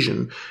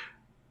equation,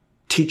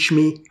 teach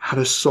me how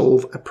to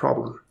solve a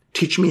problem.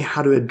 Teach me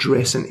how to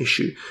address an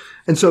issue.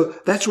 And so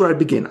that's where I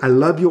begin. I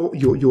love your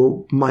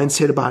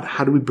mindset about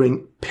how do we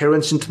bring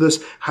parents into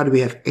this? How do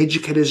we have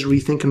educators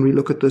rethink and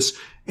relook at this?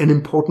 An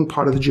important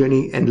part of the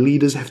journey, and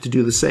leaders have to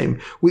do the same.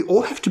 We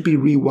all have to be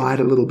rewired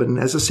a little bit. And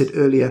as I said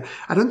earlier,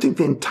 I don't think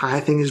the entire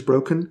thing is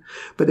broken.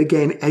 But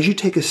again, as you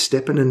take a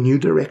step in a new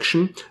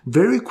direction,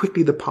 very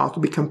quickly the path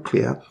will become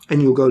clear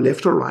and you'll go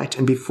left or right.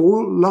 And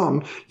before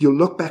long, you'll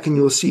look back and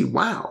you'll see,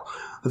 wow,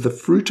 the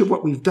fruit of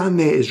what we've done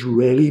there is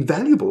really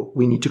valuable.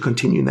 We need to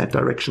continue in that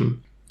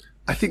direction.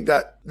 I think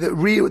that the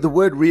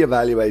word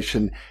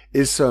reevaluation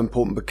is so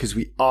important because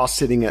we are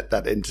sitting at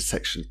that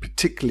intersection,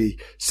 particularly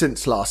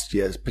since last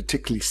year,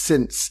 particularly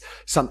since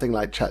something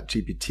like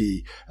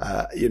ChatGPT,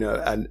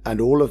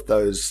 and all of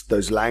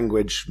those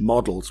language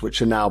models,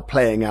 which are now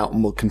playing out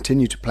and will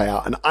continue to play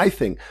out. And I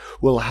think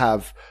will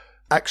have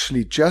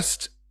actually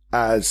just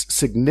as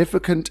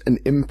significant an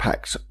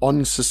impact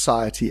on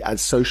society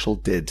as social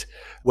did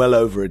well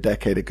over a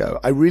decade ago.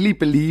 I really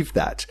believe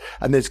that.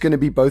 And there's going to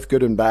be both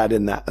good and bad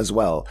in that as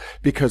well,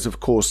 because of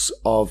course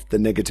of the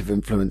negative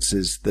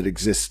influences that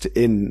exist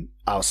in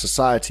our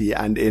society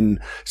and in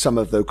some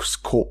of those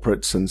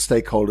corporates and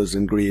stakeholders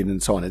and greed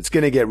and so on. It's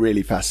going to get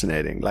really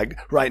fascinating. Like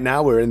right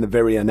now we're in the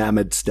very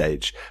enamored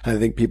stage. And I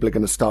think people are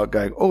going to start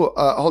going,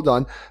 hold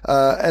on,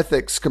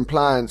 ethics,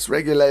 compliance,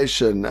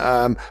 regulation.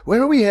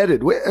 Where are we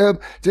headed?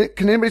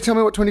 Can anybody tell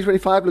me what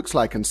 2025 looks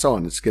like and so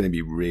on? It's going to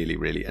be really,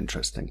 really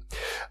interesting.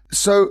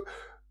 So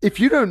if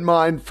you don't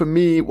mind, for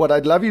me, what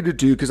I'd love you to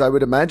do, because I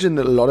would imagine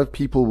that a lot of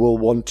people will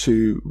want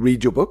to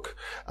read your book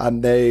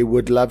and they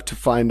would love to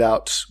find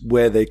out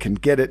where they can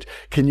get it.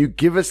 Can you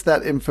give us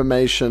that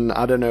information?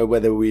 I don't know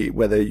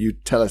whether you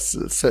tell us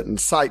a certain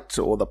site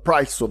or the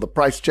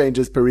price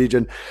changes per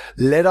region.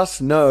 Let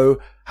us know,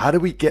 how do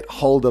we get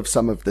hold of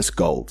some of this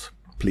gold?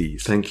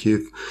 Please. Thank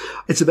you.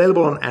 It's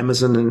available on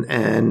Amazon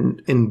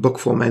and in book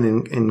form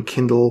and in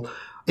Kindle.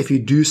 If you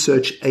do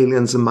search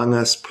Aliens Among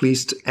Us,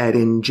 please add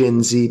in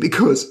Gen Z,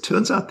 because it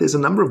turns out there's a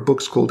number of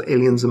books called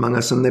Aliens Among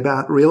Us, and they're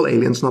about real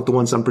aliens, not the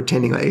ones I'm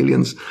pretending are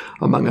aliens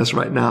among us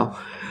right now.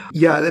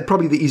 Yeah,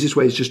 probably the easiest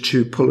way is just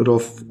to pull it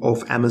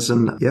off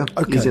Amazon. Yeah,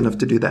 okay. Easy enough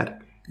to do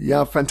that.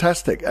 Yeah,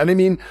 fantastic. And I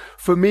mean,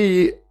 for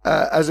me,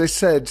 as I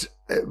said,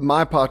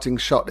 my parting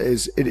shot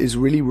is it is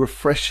really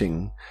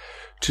refreshing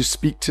to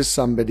speak to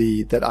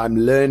somebody that I'm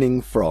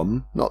learning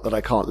from. Not that I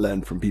can't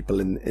learn from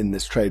people in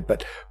this trade,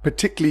 but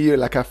particularly you,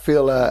 like I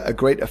feel a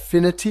great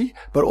affinity,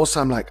 but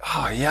also I'm like,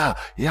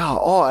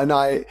 and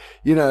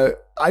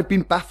I've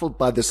been baffled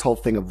by this whole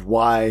thing of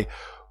why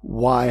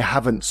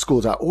haven't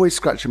schools? I always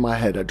scratching my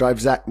head. I drive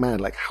Zach mad.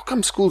 Like, how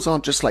come schools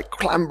aren't just like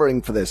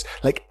clambering for this?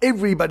 Like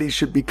everybody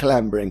should be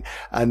clambering.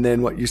 And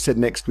then what you said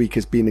next week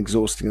has been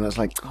exhausting. And I was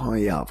like, oh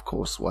yeah, of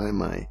course. Why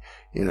am I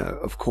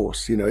Of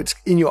course, it's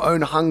in your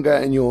own hunger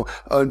and your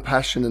own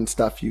passion and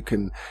stuff. You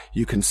can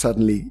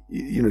suddenly,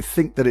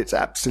 think that it's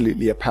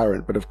absolutely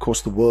apparent. But of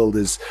course, the world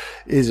is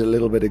a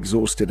little bit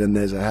exhausted, and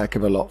there's a heck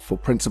of a lot for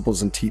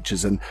principals and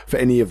teachers. And for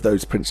any of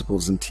those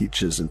principals and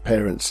teachers and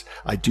parents,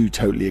 I do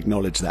totally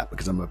acknowledge that,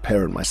 because I'm a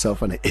parent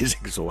myself, and it is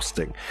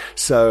exhausting.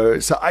 So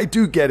I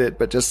do get it,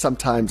 but just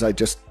sometimes I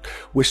just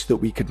wish that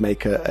we could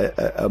make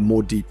a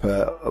more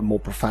deeper, a more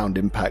profound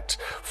impact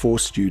for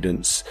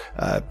students,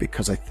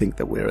 because I think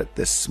that we're at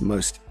this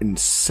most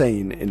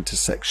insane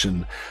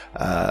intersection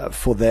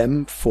for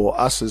them, for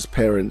us as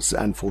parents,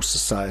 and for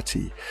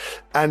society.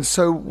 And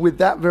so with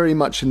that very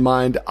much in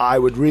mind, I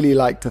would really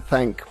like to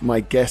thank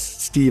my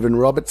guest, Stephen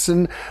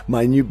Robertson,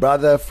 my new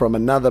brother from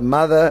another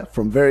mother,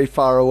 from very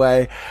far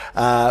away,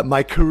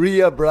 my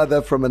Korea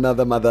brother from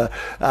another mother.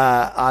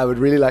 I would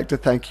really like to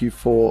thank you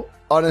for,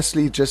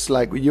 honestly, just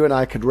like you and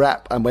I could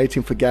rap. I'm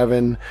waiting for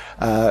Gavin,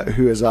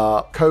 who is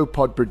our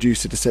co-pod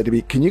producer, to say to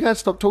me, can you guys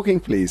stop talking,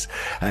 please?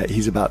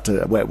 He's about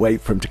to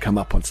wait for him to come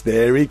up on.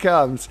 There he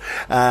comes.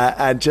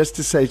 And just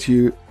to say to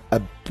you, a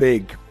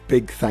big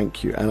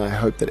thank you. And I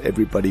hope that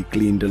everybody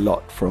gleaned a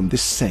lot from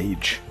this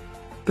sage.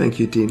 Thank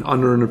you, Dean.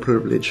 Honor and a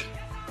privilege.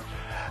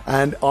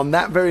 And on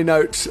that very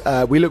note,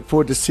 we look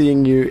forward to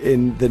seeing you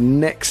in the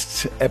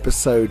next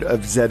episode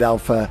of Z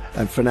Alpha.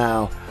 And for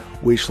now,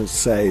 we shall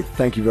say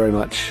thank you very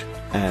much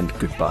and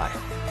goodbye.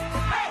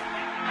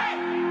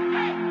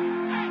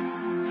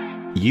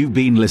 You've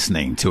been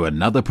listening to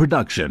another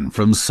production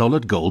from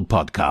Solid Gold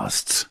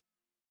Podcasts.